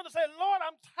 You want to say, Lord,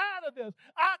 I'm tired of this.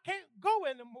 I can't go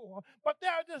anymore. But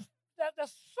there's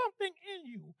something in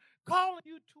you calling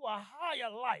you to a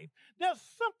higher life. There's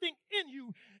something in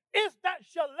you. It's that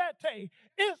Shalete.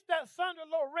 It's that Sandra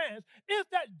Lawrence. It's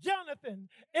that Jonathan.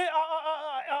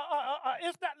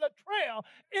 It's that Latrell.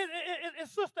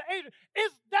 It's Sister Adrian.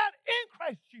 It's that in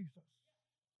Christ Jesus.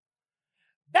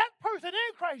 That person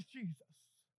in Christ Jesus.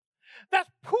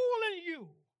 That's pulling you.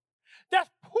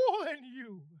 That's pulling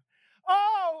you.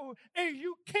 Oh, and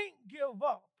you can't give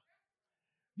up.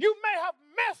 You may have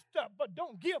messed up, but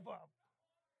don't give up.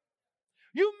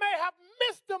 You may have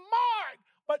missed the mark,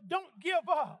 but don't give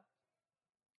up.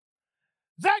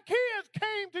 Zacchaeus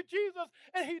came to Jesus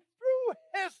and he threw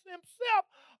himself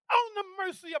on the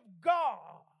mercy of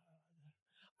God.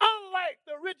 Unlike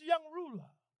the rich young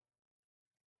ruler,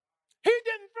 he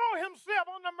didn't throw himself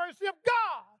on the mercy of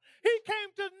God. He came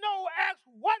to know, ask,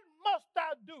 what must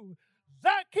I do?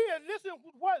 Zacchaeus, listen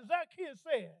to what Zacchaeus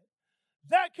said.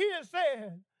 Zacchaeus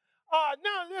said,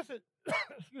 now listen,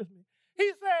 excuse me.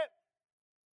 He said,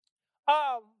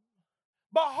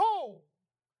 behold,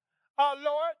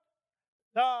 Lord,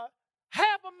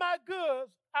 half of my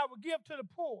goods I will give to the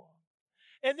poor.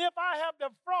 And if I have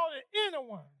defrauded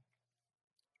anyone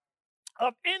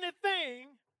of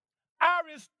anything, I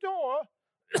restore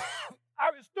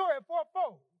it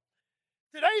fourfold.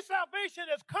 Today's salvation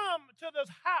has come to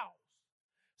this house,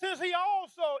 since he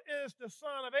also is the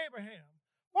son of Abraham.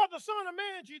 For the Son of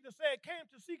Man, Jesus said, came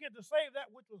to seek and to save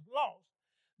that which was lost.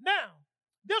 Now,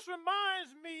 this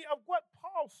reminds me of what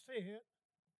Paul said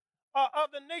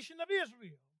of the nation of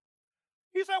Israel.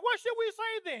 He said, what should we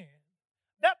say then?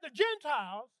 That the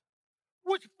Gentiles,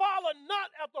 which follow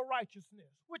not after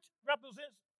righteousness, which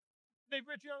represents the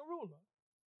rich young ruler,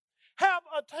 have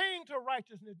attained to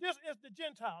righteousness. This is the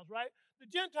Gentiles, right? The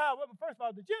Gentiles, well, first of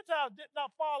all, the Gentiles did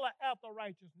not follow after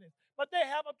righteousness, but they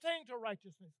have obtained to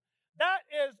righteousness. That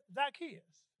is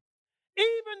Zacchaeus.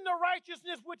 Even the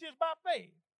righteousness which is by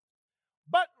faith.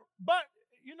 But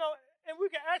you know, and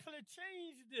we can actually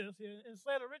change this here and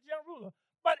say the rich young ruler.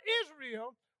 But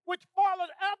Israel, which followed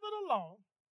after the law,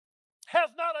 has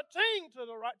not attained to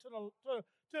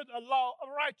the law of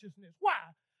righteousness.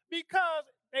 Why? Because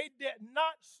they did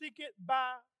not seek it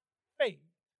by faith.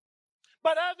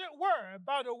 but as it were,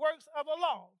 by the works of the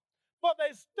law. For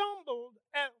they stumbled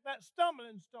at that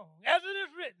stumbling stone. As it is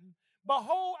written,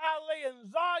 behold, I lay in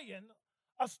Zion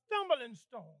a stumbling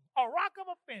stone, a rock of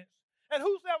offense, and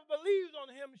whosoever believes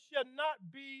on him shall not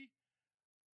be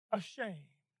ashamed.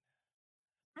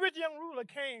 The rich young ruler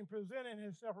came presenting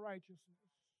his self-righteousness.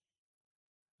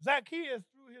 Zacchaeus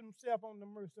threw himself on the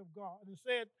mercy of God and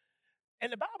said,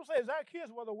 and the Bible says Zacchaeus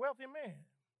was a wealthy man.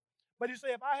 But he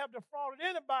said, if I have defrauded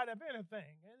anybody of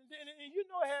anything, and you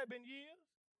know it had been years.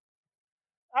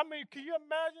 I mean, can you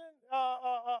imagine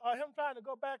him trying to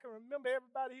go back and remember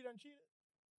everybody he done cheated?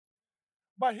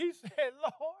 But he said,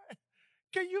 Lord,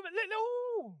 can you,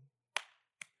 ooh.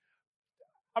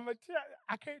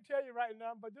 I can't tell you right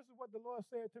now, but this is what the Lord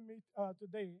said to me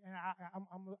today, and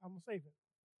I'm going to save it.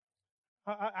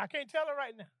 I can't tell it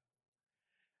right now.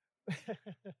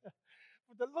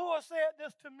 But the Lord said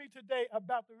this to me today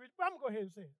about the rich. I'm going to go ahead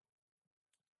and say it.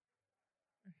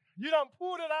 You done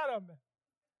pulled it out of me.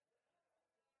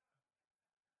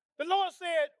 The Lord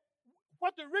said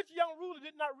what the rich young ruler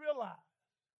did not realize.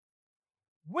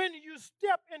 When you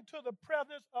step into the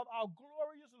presence of our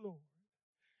glorious Lord,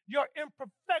 your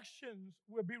imperfections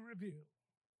will be revealed.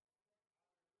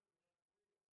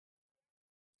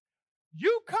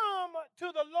 You come to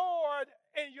the Lord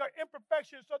in your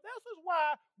imperfections. So this is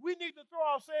why we need to throw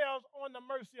ourselves on the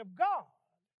mercy of God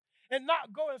and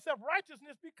not go in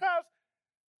self-righteousness, because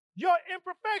your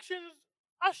imperfections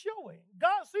are showing.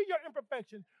 God sees your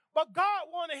imperfections, but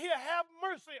God want to hear, have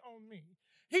mercy on me.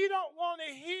 He don't want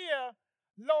to hear,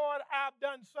 Lord, I've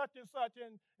done such and such,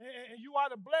 and you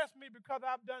ought to bless me because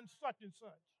I've done such and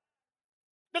such.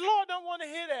 The Lord don't want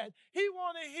to hear that. He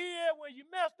want to hear when you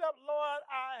messed up, Lord,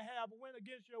 I have went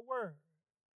against your word.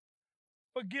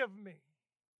 Forgive me.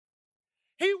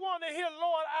 He want to hear,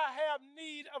 Lord, I have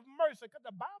need of mercy. Because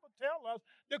the Bible tells us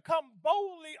to come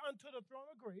boldly unto the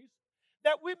throne of grace,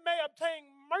 that we may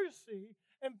obtain mercy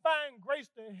and find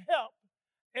grace to help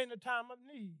in the time of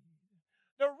need.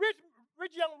 The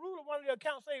rich young ruler, one of the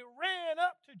accounts say, ran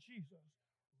up to Jesus.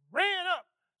 Ran up.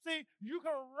 See, you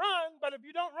can run, but if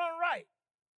you don't run right,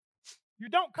 you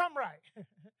don't come right.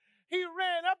 He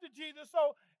ran up to Jesus.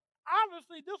 So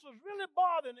obviously this was really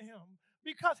bothering him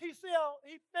because he felt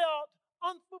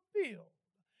unfulfilled.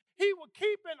 He was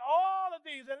keeping all of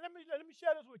these. And let me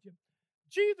share this with you.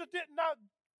 Jesus did not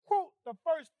quote the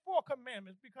first 4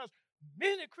 commandments because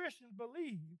many Christians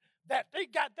believe that they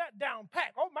got that down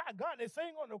pat. Oh my God, they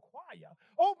sing on the choir.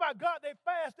 Oh my God, they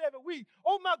fast every week.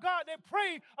 Oh my God, they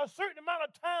pray a certain amount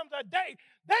of times a day.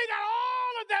 They got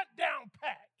all of that down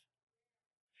pat.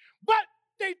 But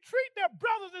they treat their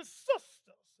brothers and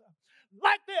sisters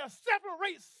like they are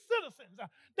second-rate citizens.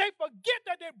 They forget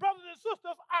that their brothers and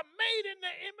sisters are made in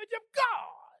the image of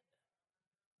God.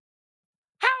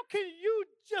 How can you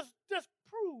just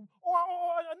disprove or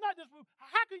not disprove?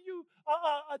 How can you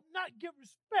not give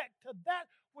respect to that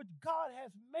which God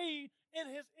has made in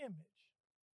his image?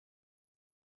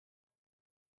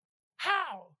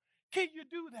 How can you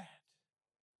do that?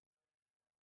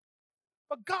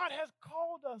 But God has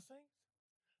called us, saints,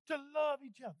 to love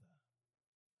each other.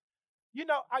 You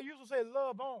know, I used to say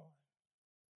love on,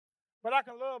 but I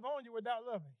can love on you without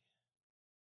loving you.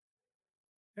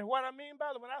 And what I mean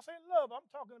by it, when I say love, I'm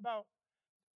talking about,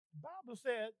 the Bible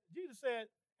said, Jesus said,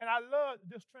 and I love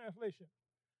this translation.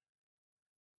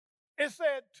 It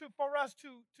said for us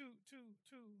to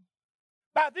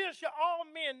by this shall all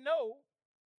men know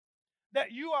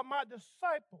that you are my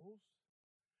disciples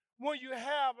when you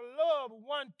have love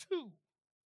one to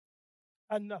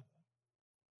another.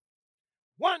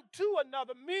 One to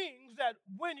another means that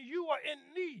when you are in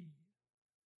need,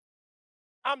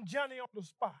 I'm Johnny on the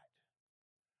spot.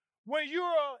 When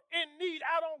you're in need,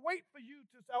 I don't wait for you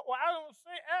to say, or I don't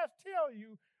say, tell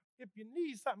you, if you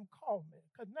need something, call me.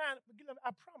 Because now, I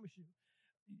promise you,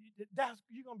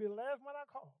 you're going to be the last one I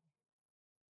call.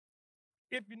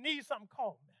 If you need something,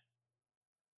 call me.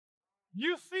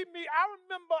 You see me, I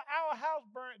remember our house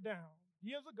burned down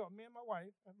years ago, me and my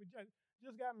wife, we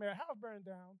just got married, house burned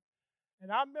down. And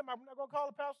I remember, I'm not going to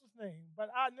call the pastor's name, but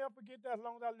I'll never forget that as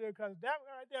long as I live, because that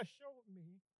right there showed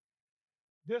me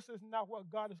this is not what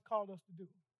God has called us to do.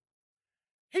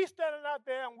 He's standing out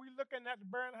there, and we looking at the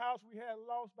burned house we had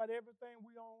lost by everything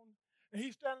we owned, and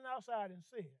he's standing outside and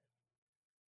said,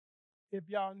 if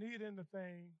y'all need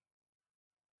anything,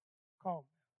 call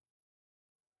me.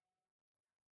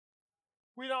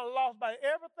 We done lost by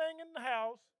everything in the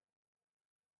house.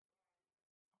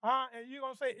 And you're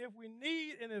going to say, if we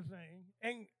need anything,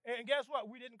 and guess what?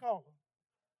 We didn't call them.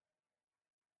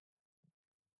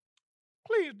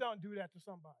 Please don't do that to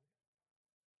somebody.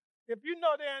 If you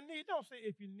know they're in need, don't say,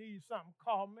 if you need something,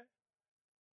 call me.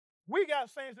 We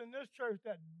got saints in this church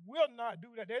that will not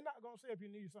do that. They're not going to say, if you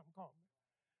need something, call me.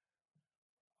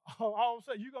 All of a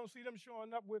sudden, you're going to see them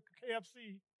showing up with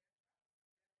KFC.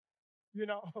 You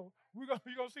know, you're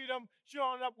gonna see them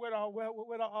showing up with a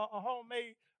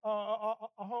homemade a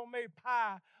homemade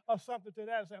pie or something to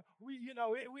that effect.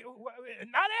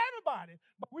 Not everybody,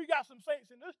 but we got some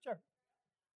saints in this church.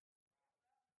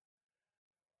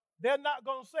 They're not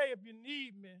gonna say, if you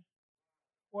need me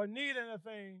or need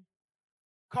anything,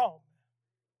 call me.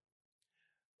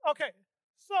 Okay,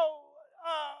 so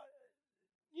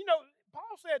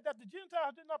Paul said that the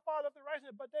Gentiles did not follow after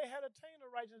righteousness, but they had attained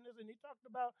the righteousness. And he talked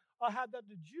about how that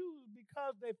the Jews,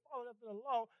 because they followed after the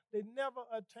law, they never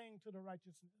attained to the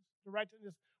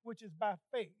righteousness which is by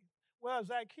faith. Well,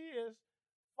 Zacchaeus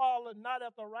followed not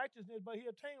after righteousness, but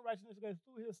he attained righteousness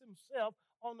through himself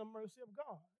on the mercy of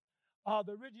God.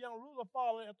 The rich young ruler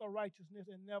followed after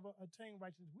righteousness and never attained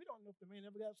righteousness. We don't know if the man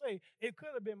ever got saved. It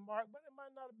could have been Mark, but it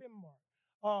might not have been Mark.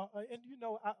 I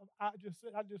just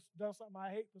done something I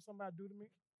hate for somebody to do to me.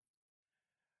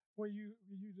 When you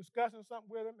discussing something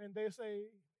with them and they say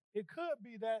it could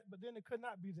be that, but then it could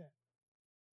not be that.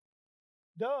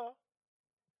 Duh.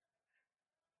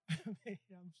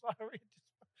 I'm sorry.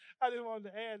 I just wanted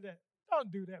to add that.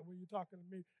 Don't do that when you're talking to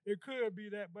me. It could be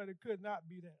that, but it could not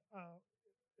be that.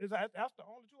 That's the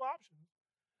only two options.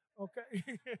 Okay.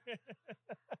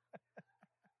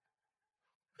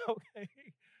 Okay.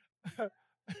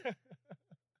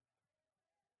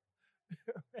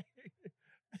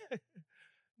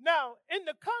 Now, in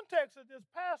the context of this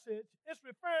passage, it's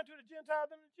referring to the Gentiles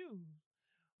and the Jews,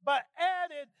 but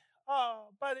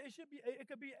it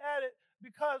could be added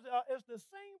because it's the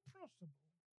same principle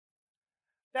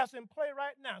that's in play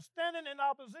right now, standing in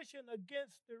opposition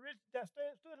against the rich,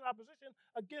 stood in opposition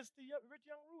against the rich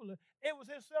young ruler. It was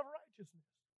his self-righteousness.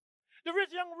 The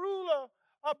rich young ruler,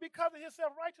 because of his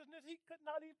self-righteousness, he could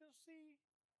not even see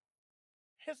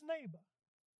his neighbor.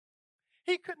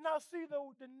 He could not see the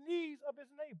needs of his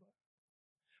neighbor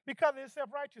because of his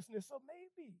self-righteousness. So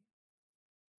maybe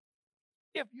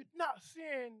if you're not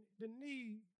seeing the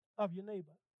need of your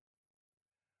neighbor,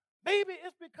 maybe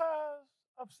it's because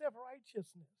of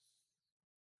self-righteousness.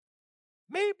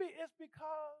 Maybe it's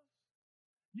because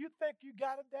you think you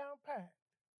got it down pat.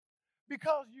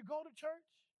 Because you go to church,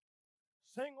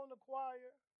 sing on the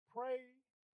choir, pray,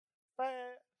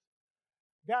 fast,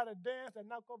 got to dance and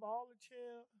knock over all the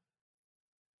chairs.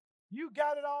 You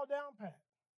got it all down pat.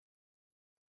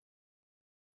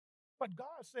 But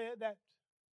God said that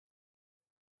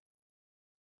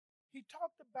he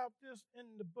talked about this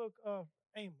in the book of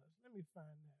Amos. Let me find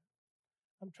that.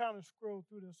 I'm trying to scroll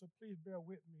through this, so please bear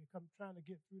with me. I'm trying to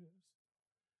get through this.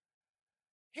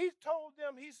 He told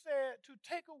them, he said, to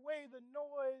take away the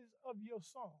noise of your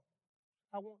song.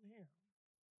 I won't hear them.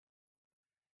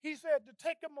 He said, to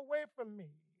take them away from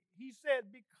me. He said,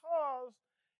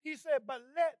 but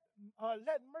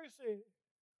let mercy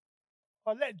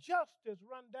or let justice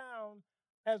run down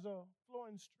as a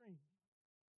flowing stream.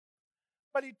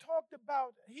 But he talked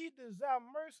about, he desired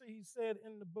mercy, he said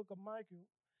in the book of Micah.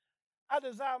 I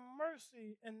desire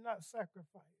mercy and not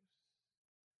sacrifice.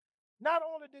 Not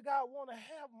only did God want to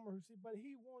have mercy, but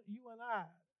he wants you and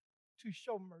I to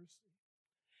show mercy.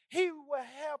 He will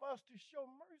have us to show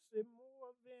mercy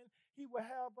more than he will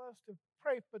have us to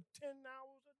pray for 10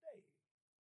 hours a day.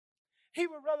 He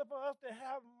would rather for us to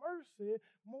have mercy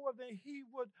more than he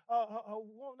would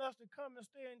want us to come and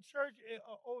stay in church in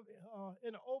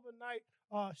an overnight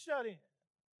shut-in.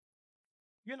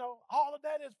 You know, all of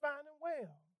that is fine and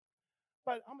well.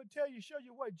 But I'm going to show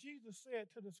you what Jesus said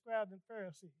to the scribes and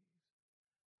Pharisees.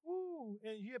 Ooh,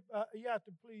 and you have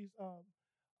to please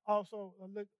also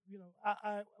look,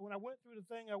 when I went through the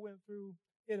thing I went through,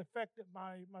 it affected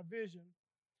my vision.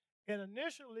 And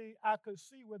initially, I could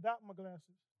see without my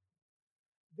glasses.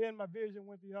 Then my vision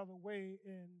went the other way,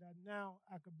 and now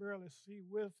I could barely see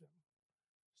with them.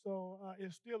 So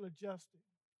it's still adjusting.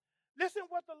 Listen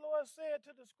what the Lord said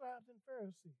to the scribes and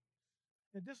Pharisees.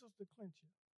 And this is the clincher.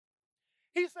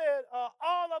 He said,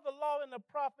 all of the law and the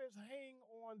prophets hang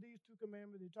on these two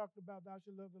commandments. He talked about thou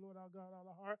shalt love the Lord our God, all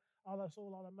our heart, all our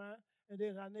soul, all our mind, and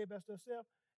then our neighbor as thyself.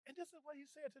 And this is what he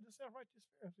said to the self-righteous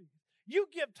Pharisees.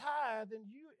 You give tithe and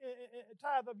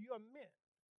tithe of your mint.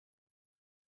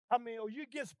 Or you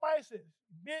get spices,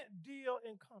 mint, dill,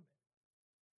 and cumin.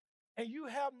 And you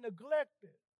have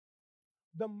neglected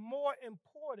the more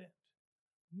important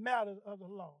matters of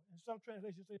the law. And some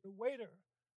translations say the weightier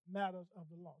matters of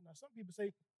the law. Now, some people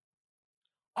say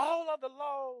all of the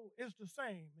law is the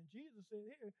same. And Jesus said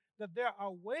here that there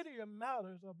are weightier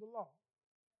matters of the law.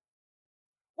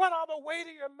 What are the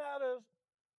weightier matters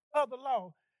of the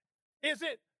law? Is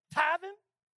it tithing?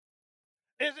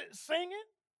 Is it singing?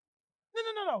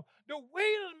 No. The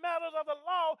weightiest matters of the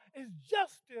law is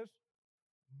justice,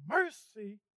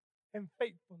 mercy, and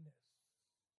faithfulness.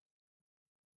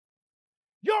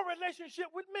 Your relationship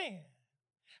with man.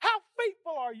 How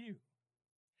faithful are you?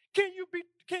 Can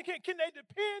they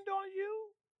depend on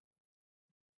you?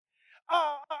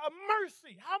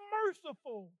 Mercy. How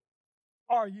merciful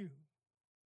are you?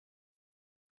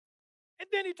 And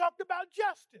then he talked about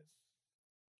justice.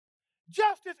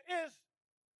 Justice is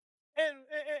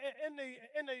in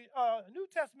the New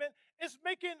Testament is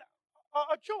making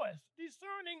a choice,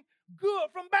 discerning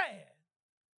good from bad.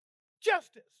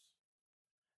 Justice.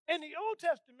 In the Old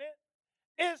Testament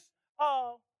is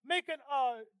making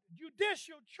a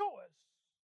judicial choice.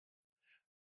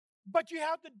 But you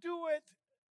have to do it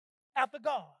after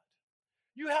God.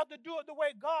 You have to do it the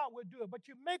way God would do it, but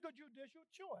you make a judicial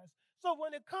choice. So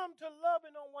when it comes to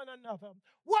loving on one another,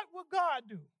 what would God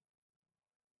do?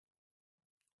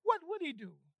 What would he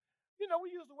do? You know, we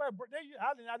use the word,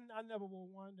 I never wore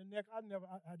one, the neck, I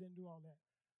didn't do all that.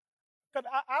 Because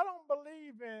I don't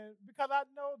believe in, because I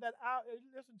know that,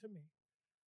 listen to me,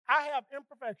 I have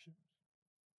imperfections.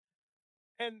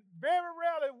 And very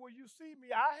rarely will you see me,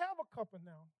 I have a couple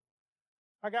now.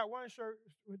 I got one shirt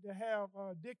that have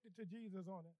addicted to Jesus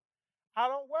on it. I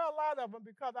don't wear a lot of them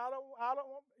because I don't want,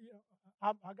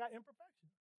 I got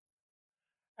imperfections.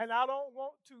 And I don't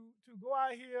want to go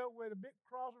out here with a big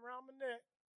cross around my neck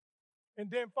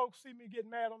and then folks see me get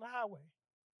mad on the highway.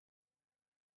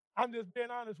 I'm just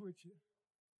being honest with you.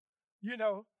 You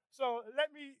know, so let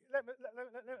me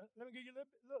give you a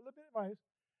little bit of advice.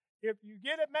 If you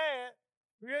get it mad,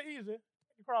 real easy,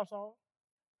 take the cross off.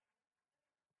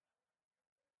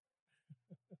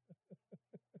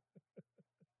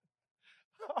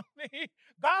 I mean,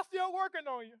 God's still working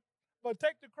on you, but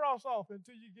take the cross off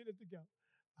until you get it together.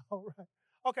 All right.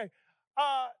 Okay.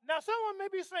 Now, someone may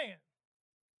be saying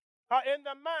in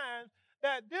their mind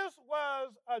that this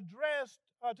was addressed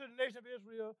to the nation of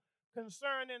Israel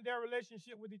concerning their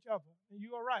relationship with each other. And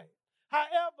you are right.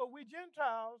 However, we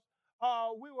Gentiles,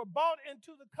 we were bought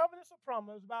into the covenants of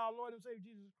promise by our Lord and Savior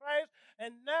Jesus Christ,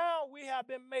 and now we have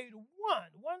been made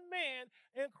one man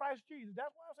in Christ Jesus.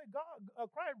 That's why I say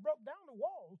Christ broke down the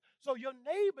walls. So your the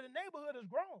neighborhood has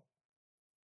grown.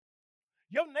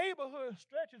 Your neighborhood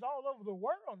stretches all over the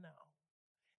world now.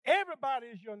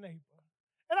 Everybody is your neighbor.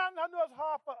 And I know it's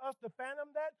hard for us to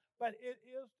fathom that, but it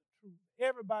is the truth.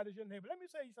 Everybody's your neighbor. Let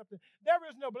me tell you something. There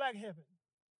is no black heaven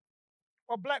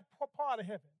or black part of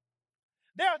heaven.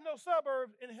 There is no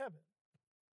suburbs in heaven.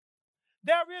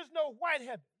 There is no white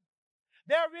heaven.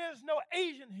 There is no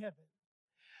Asian heaven.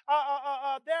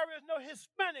 There is no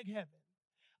Hispanic heaven.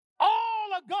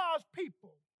 All of God's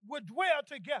people would dwell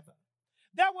together.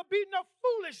 There would be no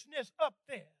foolishness up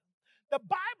there. The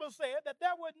Bible said that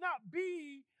there would not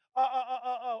be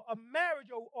a marriage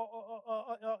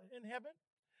in heaven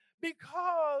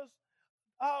because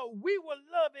we will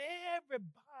love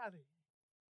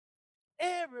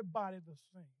everybody the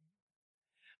same.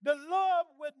 The love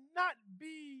would not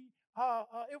be,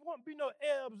 it won't be no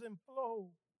ebbs and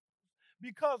flows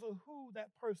because of who that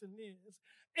person is.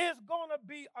 It's going to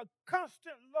be a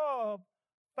constant love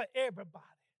for everybody.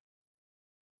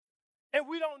 And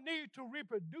we don't need to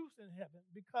reproduce in heaven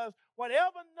because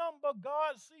whatever number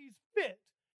God sees fit,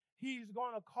 he's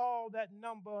going to call that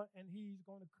number and he's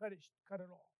going to cut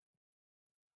it off.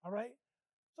 All right?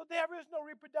 So there is no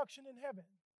reproduction in heaven.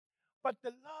 But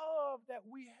the love that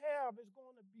we have is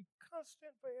going to be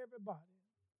constant for everybody.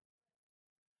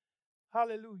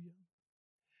 Hallelujah.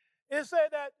 It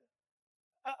said that,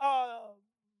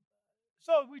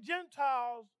 so we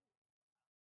Gentiles,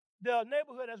 the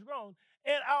neighborhood has grown.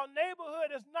 And our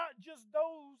neighborhood is not just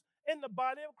those in the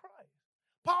body of Christ.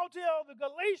 Paul tells the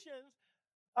Galatians,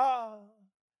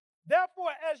 therefore,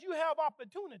 as you have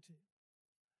opportunity,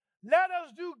 let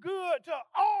us do good to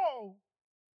all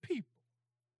people,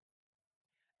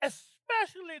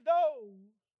 especially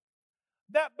those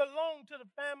that belong to the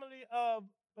family of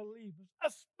believers,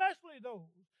 especially those.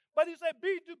 But he said,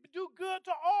 do good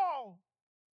to all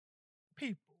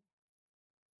people.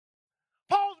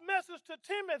 Paul's message to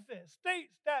Timothy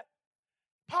states that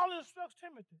Paul instructs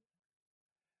Timothy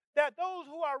that those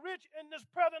who are rich in this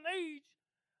present age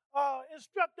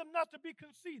instruct them not to be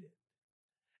conceited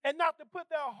and not to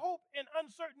put their hope in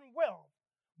uncertain wealth,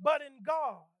 but in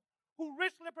God, who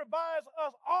richly provides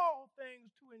us all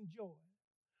things to enjoy.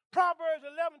 Proverbs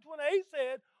 11:28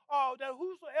 said that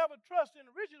whosoever trusts in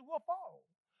riches will fall,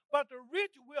 but the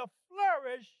rich will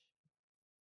flourish.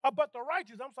 But the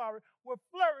righteous, will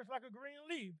flourish like a green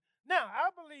leaf. Now, I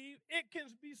believe it can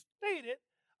be stated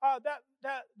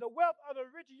that the wealth of the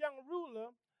rich young ruler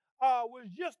was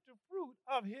just the fruit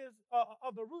of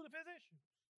the root of his issues.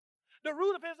 The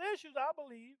root of his issues, I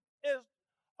believe, is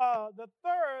the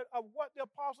third of what the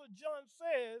Apostle John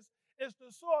says is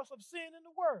the source of sin in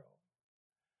the world.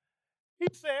 He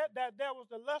said that there was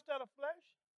the lust of the flesh,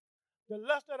 the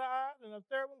lust of the eyes, and the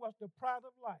third one was the pride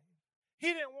of life. He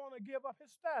didn't want to give up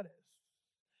his status.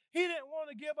 He didn't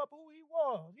want to give up who he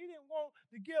was. He didn't want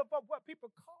to give up what people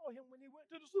called him when he went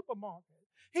to the supermarket.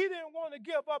 He didn't want to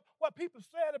give up what people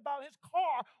said about his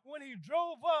car when he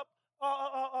drove up at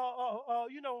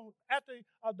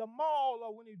the mall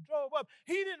or when he drove up.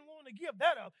 He didn't want to give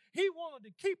that up. He wanted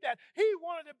to keep that. He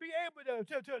wanted to be able to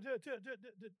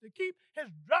keep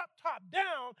his drop top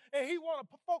down, and he wanted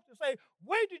folks to say,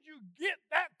 where did you get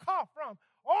that car from?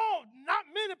 Oh, not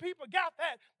many people got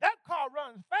that. That car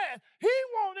runs fast. He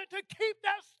wanted to keep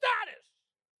that status.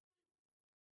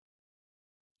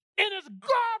 It is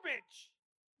garbage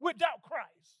without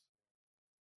Christ.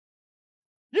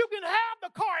 You can have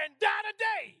the car and die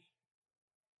today.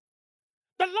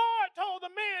 The Lord told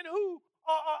the man who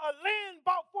land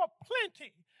bought for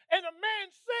plenty, and the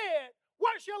man said,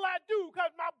 what shall I do?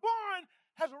 Because my barn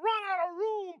has run out of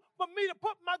room for me to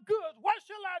put my goods. What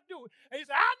shall I do? And he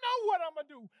said, I know what I'm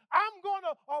going to do. I'm going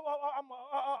to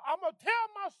tell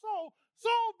my soul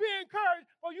be encouraged,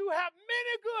 for you have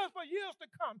many goods for years to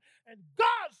come. And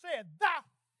God said, thou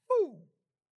fool,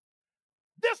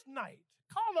 this night,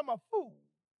 call him a fool.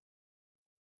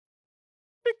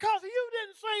 Because you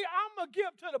didn't say, I'm going to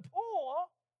give to the poor.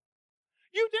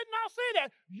 You did not say that.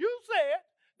 You said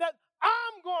that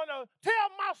I'm going to tell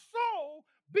my soul,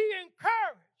 be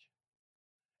encouraged.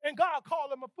 And God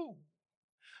called him a fool.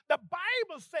 The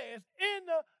Bible says in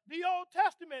the Old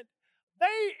Testament,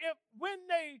 when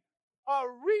they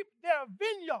reaped their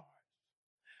vineyards,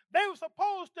 they were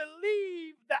supposed to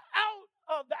leave the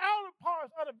outer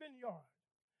parts of the vineyard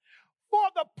for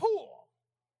the poor.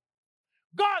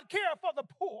 God cared for the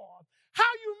poor.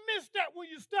 How you missed that when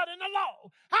you studied the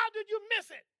law? How did you miss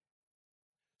it?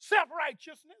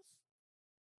 Self-righteousness.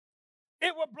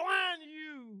 It will blind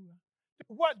you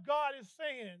to what God is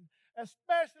saying,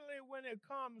 especially when it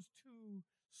comes to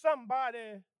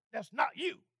somebody that's not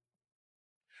you.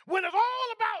 When it's all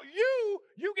about you,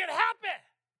 you get happy.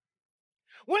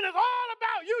 When it's all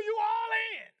about you, you all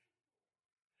in.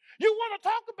 You want to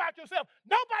talk about yourself.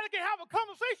 Nobody can have a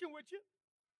conversation with you,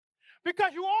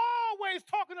 because you're always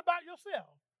talking about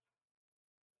yourself.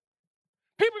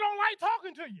 People don't like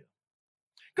talking to you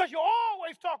because you're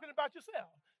always talking about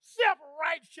yourself.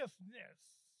 Self-righteousness.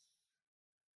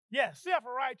 Yes,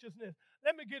 self-righteousness.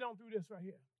 Let me get on through this right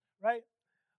here, right?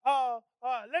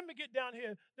 Let me get down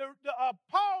here.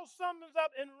 Paul sums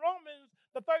up in Romans,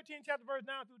 the 13th chapter, verse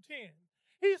 9 through 10.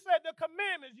 He said the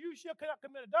commandments, you shall not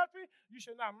commit adultery, you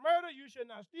should not murder, you should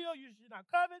not steal, you should not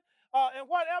covet. And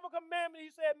whatever commandment he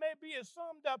said may be is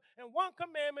summed up in one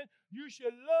commandment, you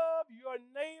should love your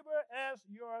neighbor as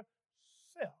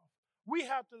yourself. We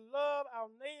have to love our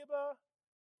neighbor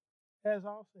as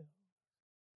ourselves.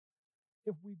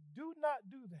 If we do not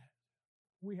do that,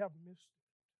 we have missed it.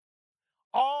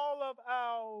 All of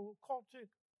our cultic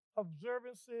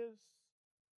observances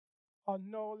are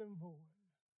null and void.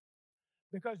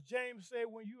 Because James said,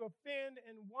 when you offend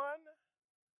in one,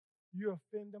 you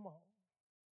offend them all.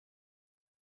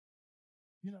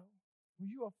 You know,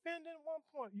 when you offend in one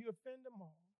point, you offend them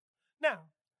all. Now,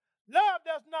 love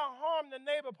does not harm the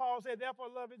neighbor, Paul said,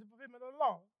 therefore love is the fulfillment of the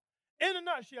law. In a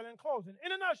nutshell, in closing,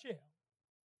 in a nutshell,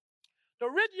 the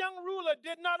rich young ruler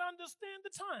did not understand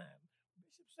the time.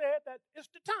 Bishop said that it's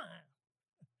the time.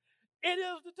 It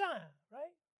is the time,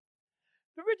 right?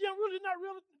 The rich young ruler did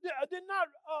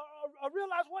not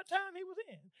realize what time he was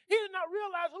in. He did not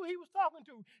realize who he was talking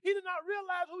to. He did not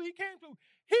realize who he came to.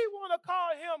 He wanted to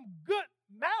call him good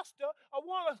master or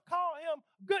wanted to call him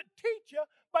good teacher,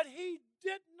 but he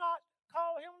did not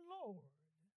call him Lord.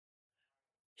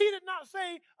 He did not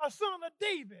say, a son of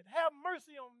David, have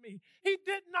mercy on me. He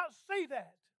did not say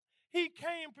that. He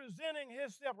came presenting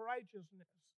his self-righteousness.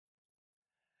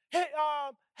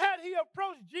 Had he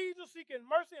approached Jesus seeking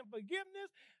mercy and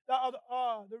forgiveness,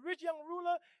 the rich young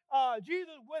ruler,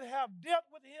 Jesus would have dealt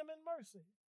with him in mercy.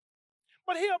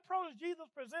 But he approached Jesus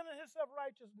presenting his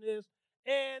self-righteousness,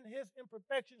 and his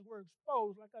imperfections were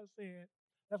exposed, like I said.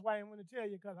 That's why I didn't want to tell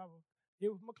you, because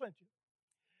it was McClinton.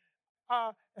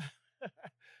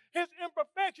 His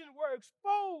imperfections were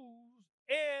exposed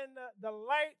in the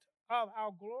light of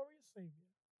our glorious Savior.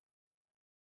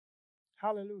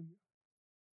 Hallelujah.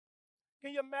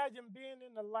 Can you imagine being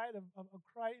in the light of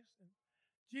Christ and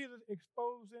Jesus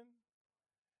exposing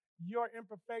your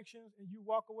imperfections and you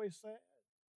walk away sad?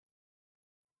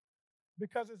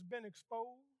 because it's been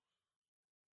exposed.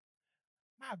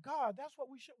 My God, that's what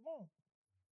we should want.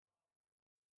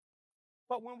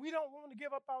 But when we don't want to give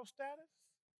up our status,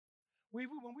 when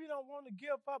we don't want to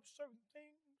give up certain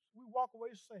things, we walk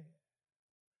away sad.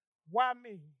 Why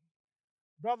me?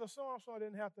 Brother so-and-so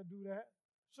didn't have to do that.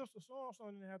 Sister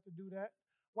so-and-so didn't have to do that.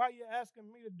 Why are you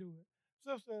asking me to do it?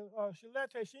 Sister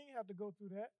Shalette, she didn't have to go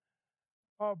through that.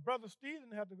 Brother Steve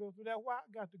didn't have to go through that. Why I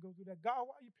got to go through that? God,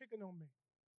 why are you picking on me?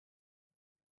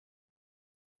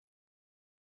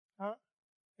 Huh?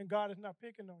 And God is not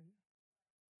picking on you.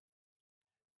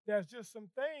 There's just some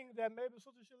things that maybe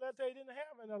Sister Shalette didn't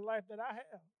have in her life that I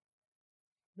have.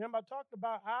 Remember, I talked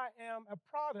about I am a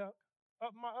product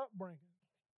of my upbringing.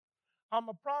 I'm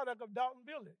a product of Dalton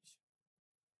Village.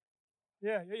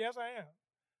 Yes, I am.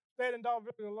 Stayed in Dalton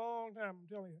Village a long time, I'm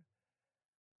telling you.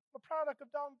 I'm a product of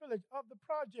Dalton Village, of the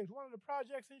projects, one of the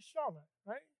projects in Charlotte,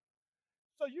 right?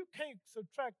 So you can't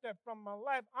subtract that from my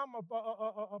life. I'm a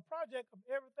project of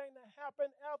everything that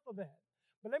happened after that.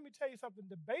 But let me tell you something.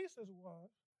 The basis was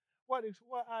what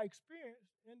I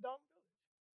experienced in Dalton Village,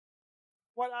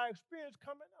 what I experienced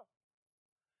coming up.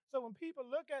 So when people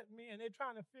look at me and they're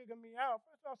trying to figure me out,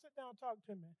 first of all, sit down and talk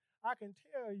to me. I can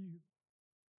tell you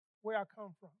where I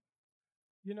come from.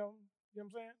 You know what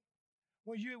I'm saying?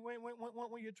 When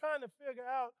you're trying to figure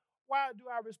out why do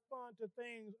I respond to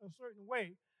things a certain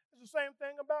way, it's the same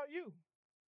thing about you.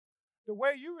 The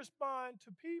way you respond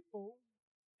to people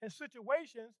and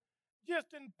situations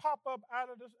just didn't pop up out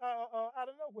of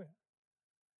nowhere.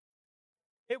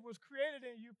 It was created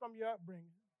in you from your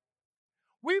upbringing.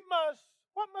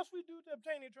 What must we do to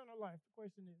obtain eternal life? The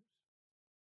question is.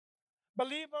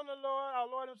 Believe on the Lord, our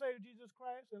Lord and Savior Jesus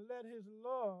Christ, and let his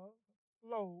love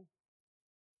flow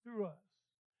through us.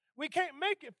 We can't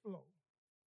make it flow.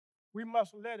 We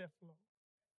must let it flow.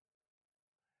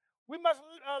 We must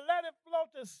let it flow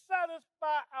to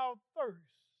satisfy our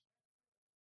thirst.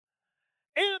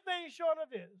 Anything short of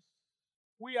this,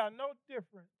 we are no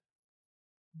different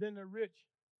than the rich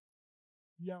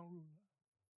young ruler.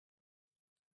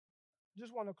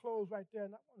 Just want to close right there,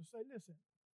 and I want to say, listen,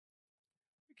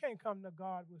 you can't come to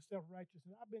God with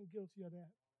self-righteousness. I've been guilty of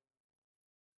that,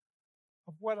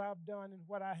 of what I've done and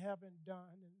what I haven't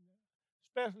done, and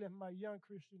especially in my young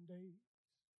Christian days.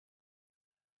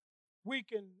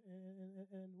 Weak and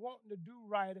wanting to do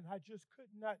right, and I just could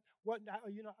not.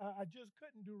 I just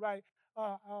couldn't do right.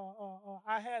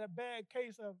 I had a bad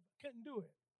case of couldn't do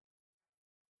it,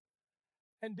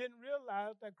 and didn't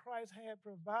realize that Christ had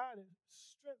provided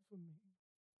strength for me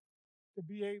to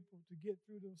be able to get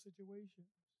through those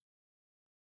situations.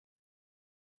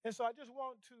 And so I just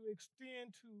want to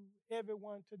extend to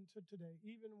everyone to today,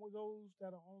 even with those that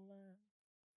are online.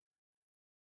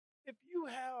 If you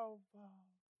have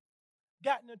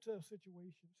gotten into a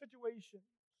situations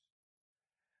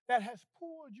that has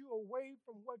pulled you away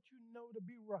from what you know to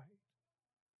be right,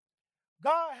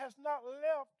 God has not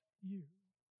left you.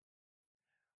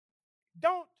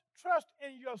 Don't trust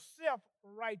in your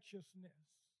self-righteousness,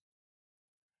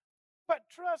 but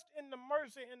trust in the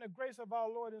mercy and the grace of our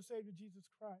Lord and Savior Jesus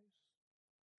Christ.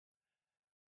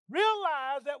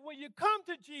 Realize that when you come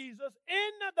to Jesus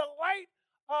in the light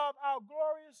of our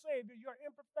glorious Savior, your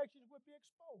imperfections will be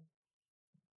exposed.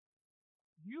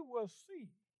 You will see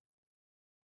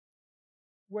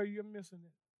where you're missing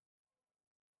it.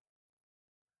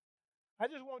 I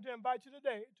just want to invite you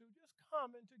today to just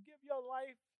come and to give your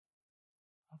life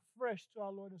afresh to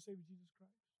our Lord and Savior Jesus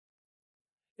Christ.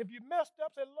 If you messed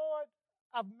up, say, Lord,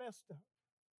 I've messed up.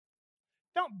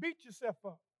 Don't beat yourself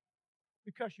up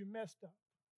because you messed up.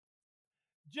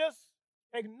 Just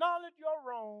acknowledge your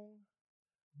wrong.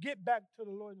 Get back to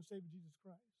the Lord and Savior Jesus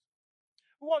Christ.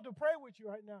 We want to pray with you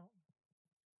right now.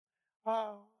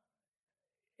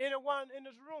 Anyone in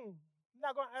this room, I'm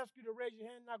not going to ask you to raise your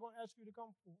hand, I'm not going to ask you to come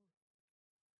forward.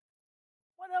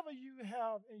 Whatever you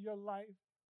have in your life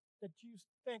that you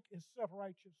think is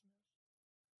self-righteousness,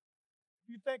 if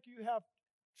you think you have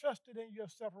trusted in your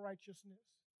self-righteousness,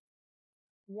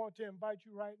 we want to invite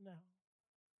you right now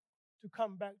to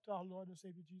come back to our Lord and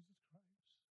Savior Jesus Christ.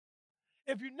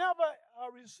 If you never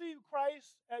received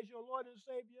Christ as your Lord and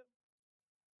Savior,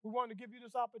 we want to give you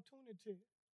this opportunity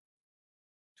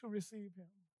to receive him.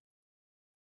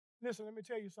 Listen, let me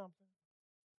tell you something.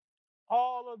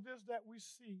 All of this that we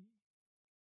see,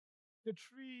 the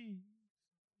trees,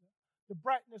 the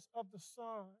brightness of the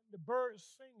sun, the birds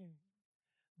singing,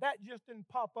 that just didn't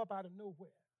pop up out of nowhere.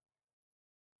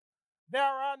 There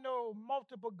are no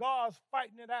multiple gods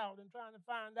fighting it out and trying to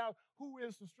find out who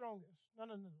is the strongest. No.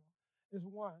 It's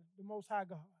one, the Most High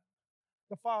God,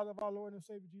 the Father of our Lord and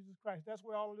Savior Jesus Christ. That's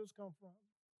where all of this comes from.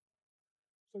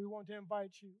 So we want to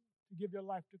invite you to give your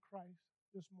life to Christ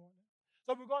this morning.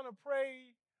 So we're going to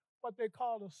pray what they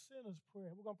call the sinner's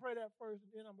prayer. We're going to pray that first,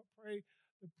 and then I'm going to pray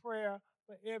the prayer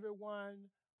for everyone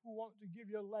who wants to give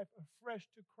your life afresh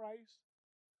to Christ.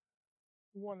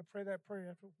 We want to pray that prayer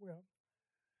as well.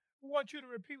 We want you to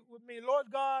repeat with me.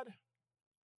 Lord God,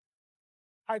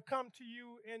 I come to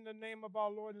you in the name of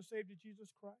our Lord and Savior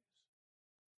Jesus Christ.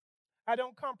 I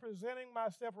don't come presenting my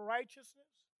self-righteousness,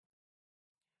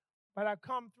 but I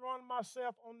come throwing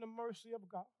myself on the mercy of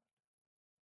God.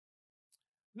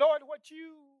 Lord, what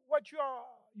your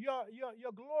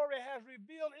glory has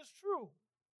revealed is true.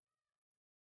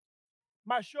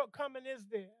 My shortcoming is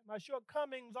there. My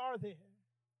shortcomings are there.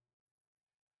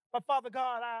 But Father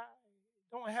God, I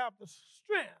don't have the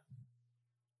strength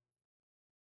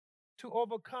to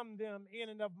overcome them in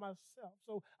and of myself.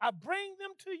 So I bring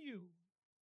them to you.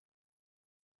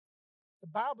 The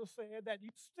Bible said that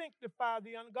you sanctify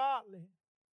the ungodly.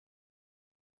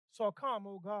 So come,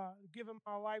 oh God, giving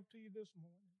my life to you this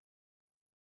morning.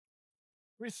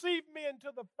 Receive me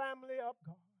into the family of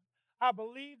God. I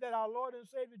believe that our Lord and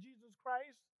Savior Jesus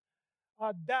Christ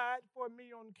died for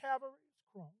me on Calvary's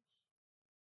cross.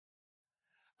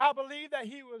 I believe that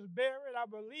he was buried. I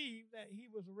believe that he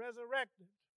was resurrected.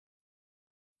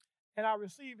 And I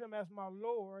receive him as my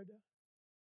Lord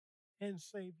and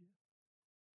Savior.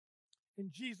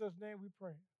 In Jesus' name we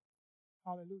pray.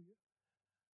 Hallelujah.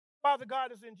 Father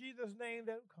God, it's in Jesus' name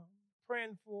that we come,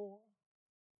 praying for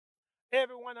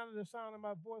everyone under the sound of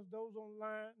my voice, those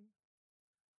online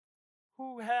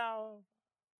who have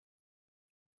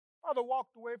either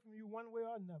walked away from you one way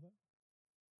or another,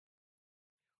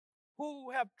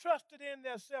 who have trusted in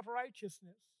their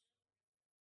self-righteousness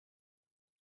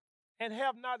and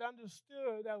have not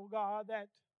understood, oh God, that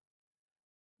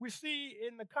we see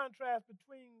in the contrast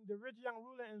between the rich young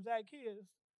ruler and Zacchaeus,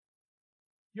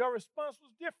 your response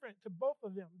was different to both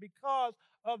of them because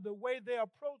of the way they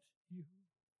approached you.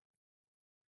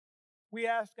 We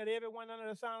ask that everyone under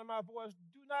the sound of my voice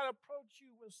do not approach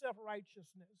you with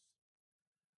self-righteousness,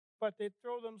 but they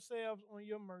throw themselves on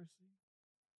your mercy.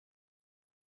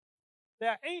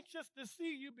 They're anxious to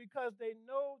see you because they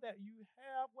know that you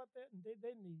have what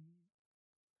they need.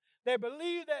 They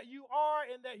believe that you are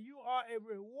and that you are a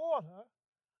rewarder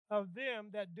of them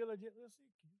that diligently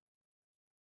seek you.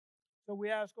 So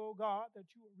we ask, oh God,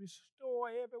 that you will restore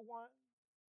everyone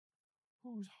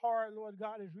whose heart, Lord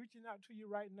God, is reaching out to you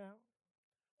right now.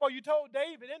 For you told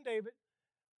David,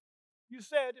 you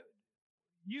said,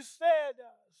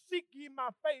 seek ye my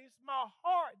face, my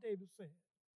heart, David said,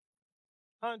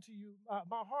 unto you.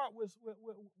 My heart will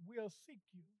seek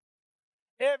you.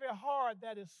 Every heart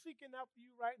that is seeking after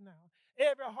you right now,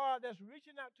 every heart that's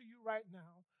reaching out to you right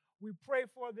now, we pray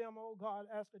for them, oh God,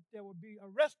 ask that there will be a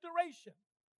restoration,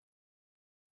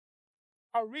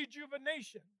 a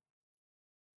rejuvenation,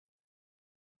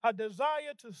 a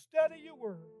desire to study your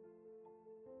word,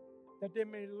 that they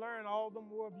may learn all the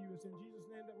more of you. It's in Jesus'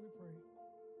 name that we pray.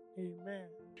 Amen.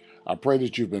 I pray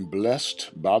that you've been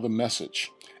blessed by the message.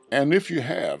 And if you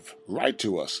have, write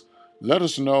to us. Let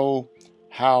us know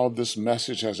how this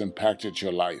message has impacted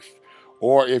your life,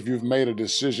 or if you've made a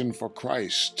decision for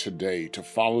Christ today to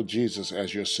follow Jesus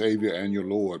as your Savior and your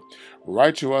Lord.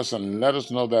 Write to us and let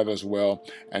us know that as well,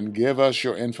 and give us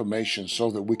your information so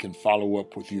that we can follow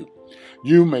up with you.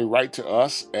 You may write to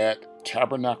us at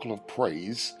Tabernacle of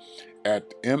Praise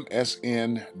at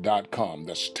msn.com.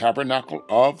 That's Tabernacle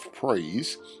of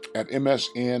Praise at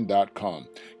msn.com.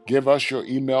 Give us your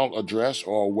email address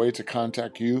or a way to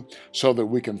contact you so that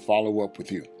we can follow up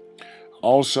with you.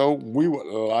 Also, we would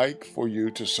like for you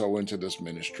to sow into this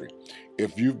ministry.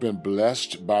 If you've been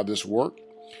blessed by this work,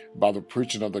 by the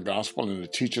preaching of the gospel and the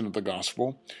teaching of the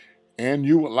gospel, and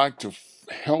you would like to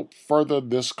help further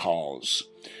this cause,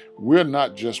 we're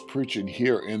not just preaching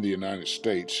here in the United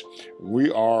States.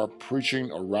 We are preaching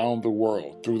around the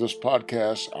world. Through this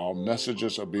podcast, our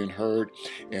messages are being heard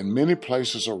in many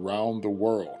places around the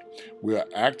world. We are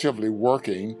actively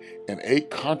working in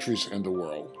 8 countries in the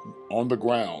world, on the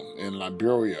ground, in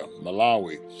Liberia,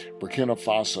 Malawi, Burkina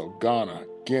Faso, Ghana,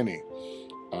 Guinea,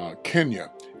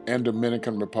 Kenya, and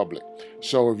Dominican Republic.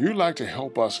 So if you'd like to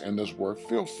help us in this work,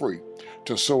 feel free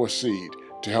to sow a seed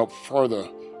to help further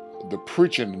the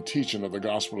preaching and teaching of the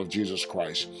gospel of Jesus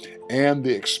Christ and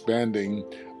the expanding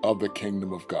of the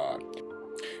kingdom of God.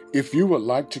 If you would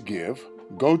like to give,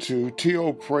 go to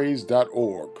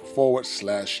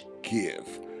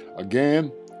topraise.org/give.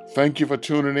 Again, thank you for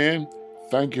tuning in.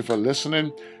 Thank you for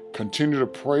listening. Continue to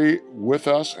pray with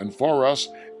us and for us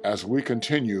as we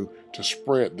continue to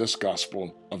spread this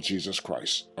gospel of Jesus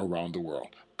Christ around the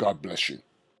world. God bless you.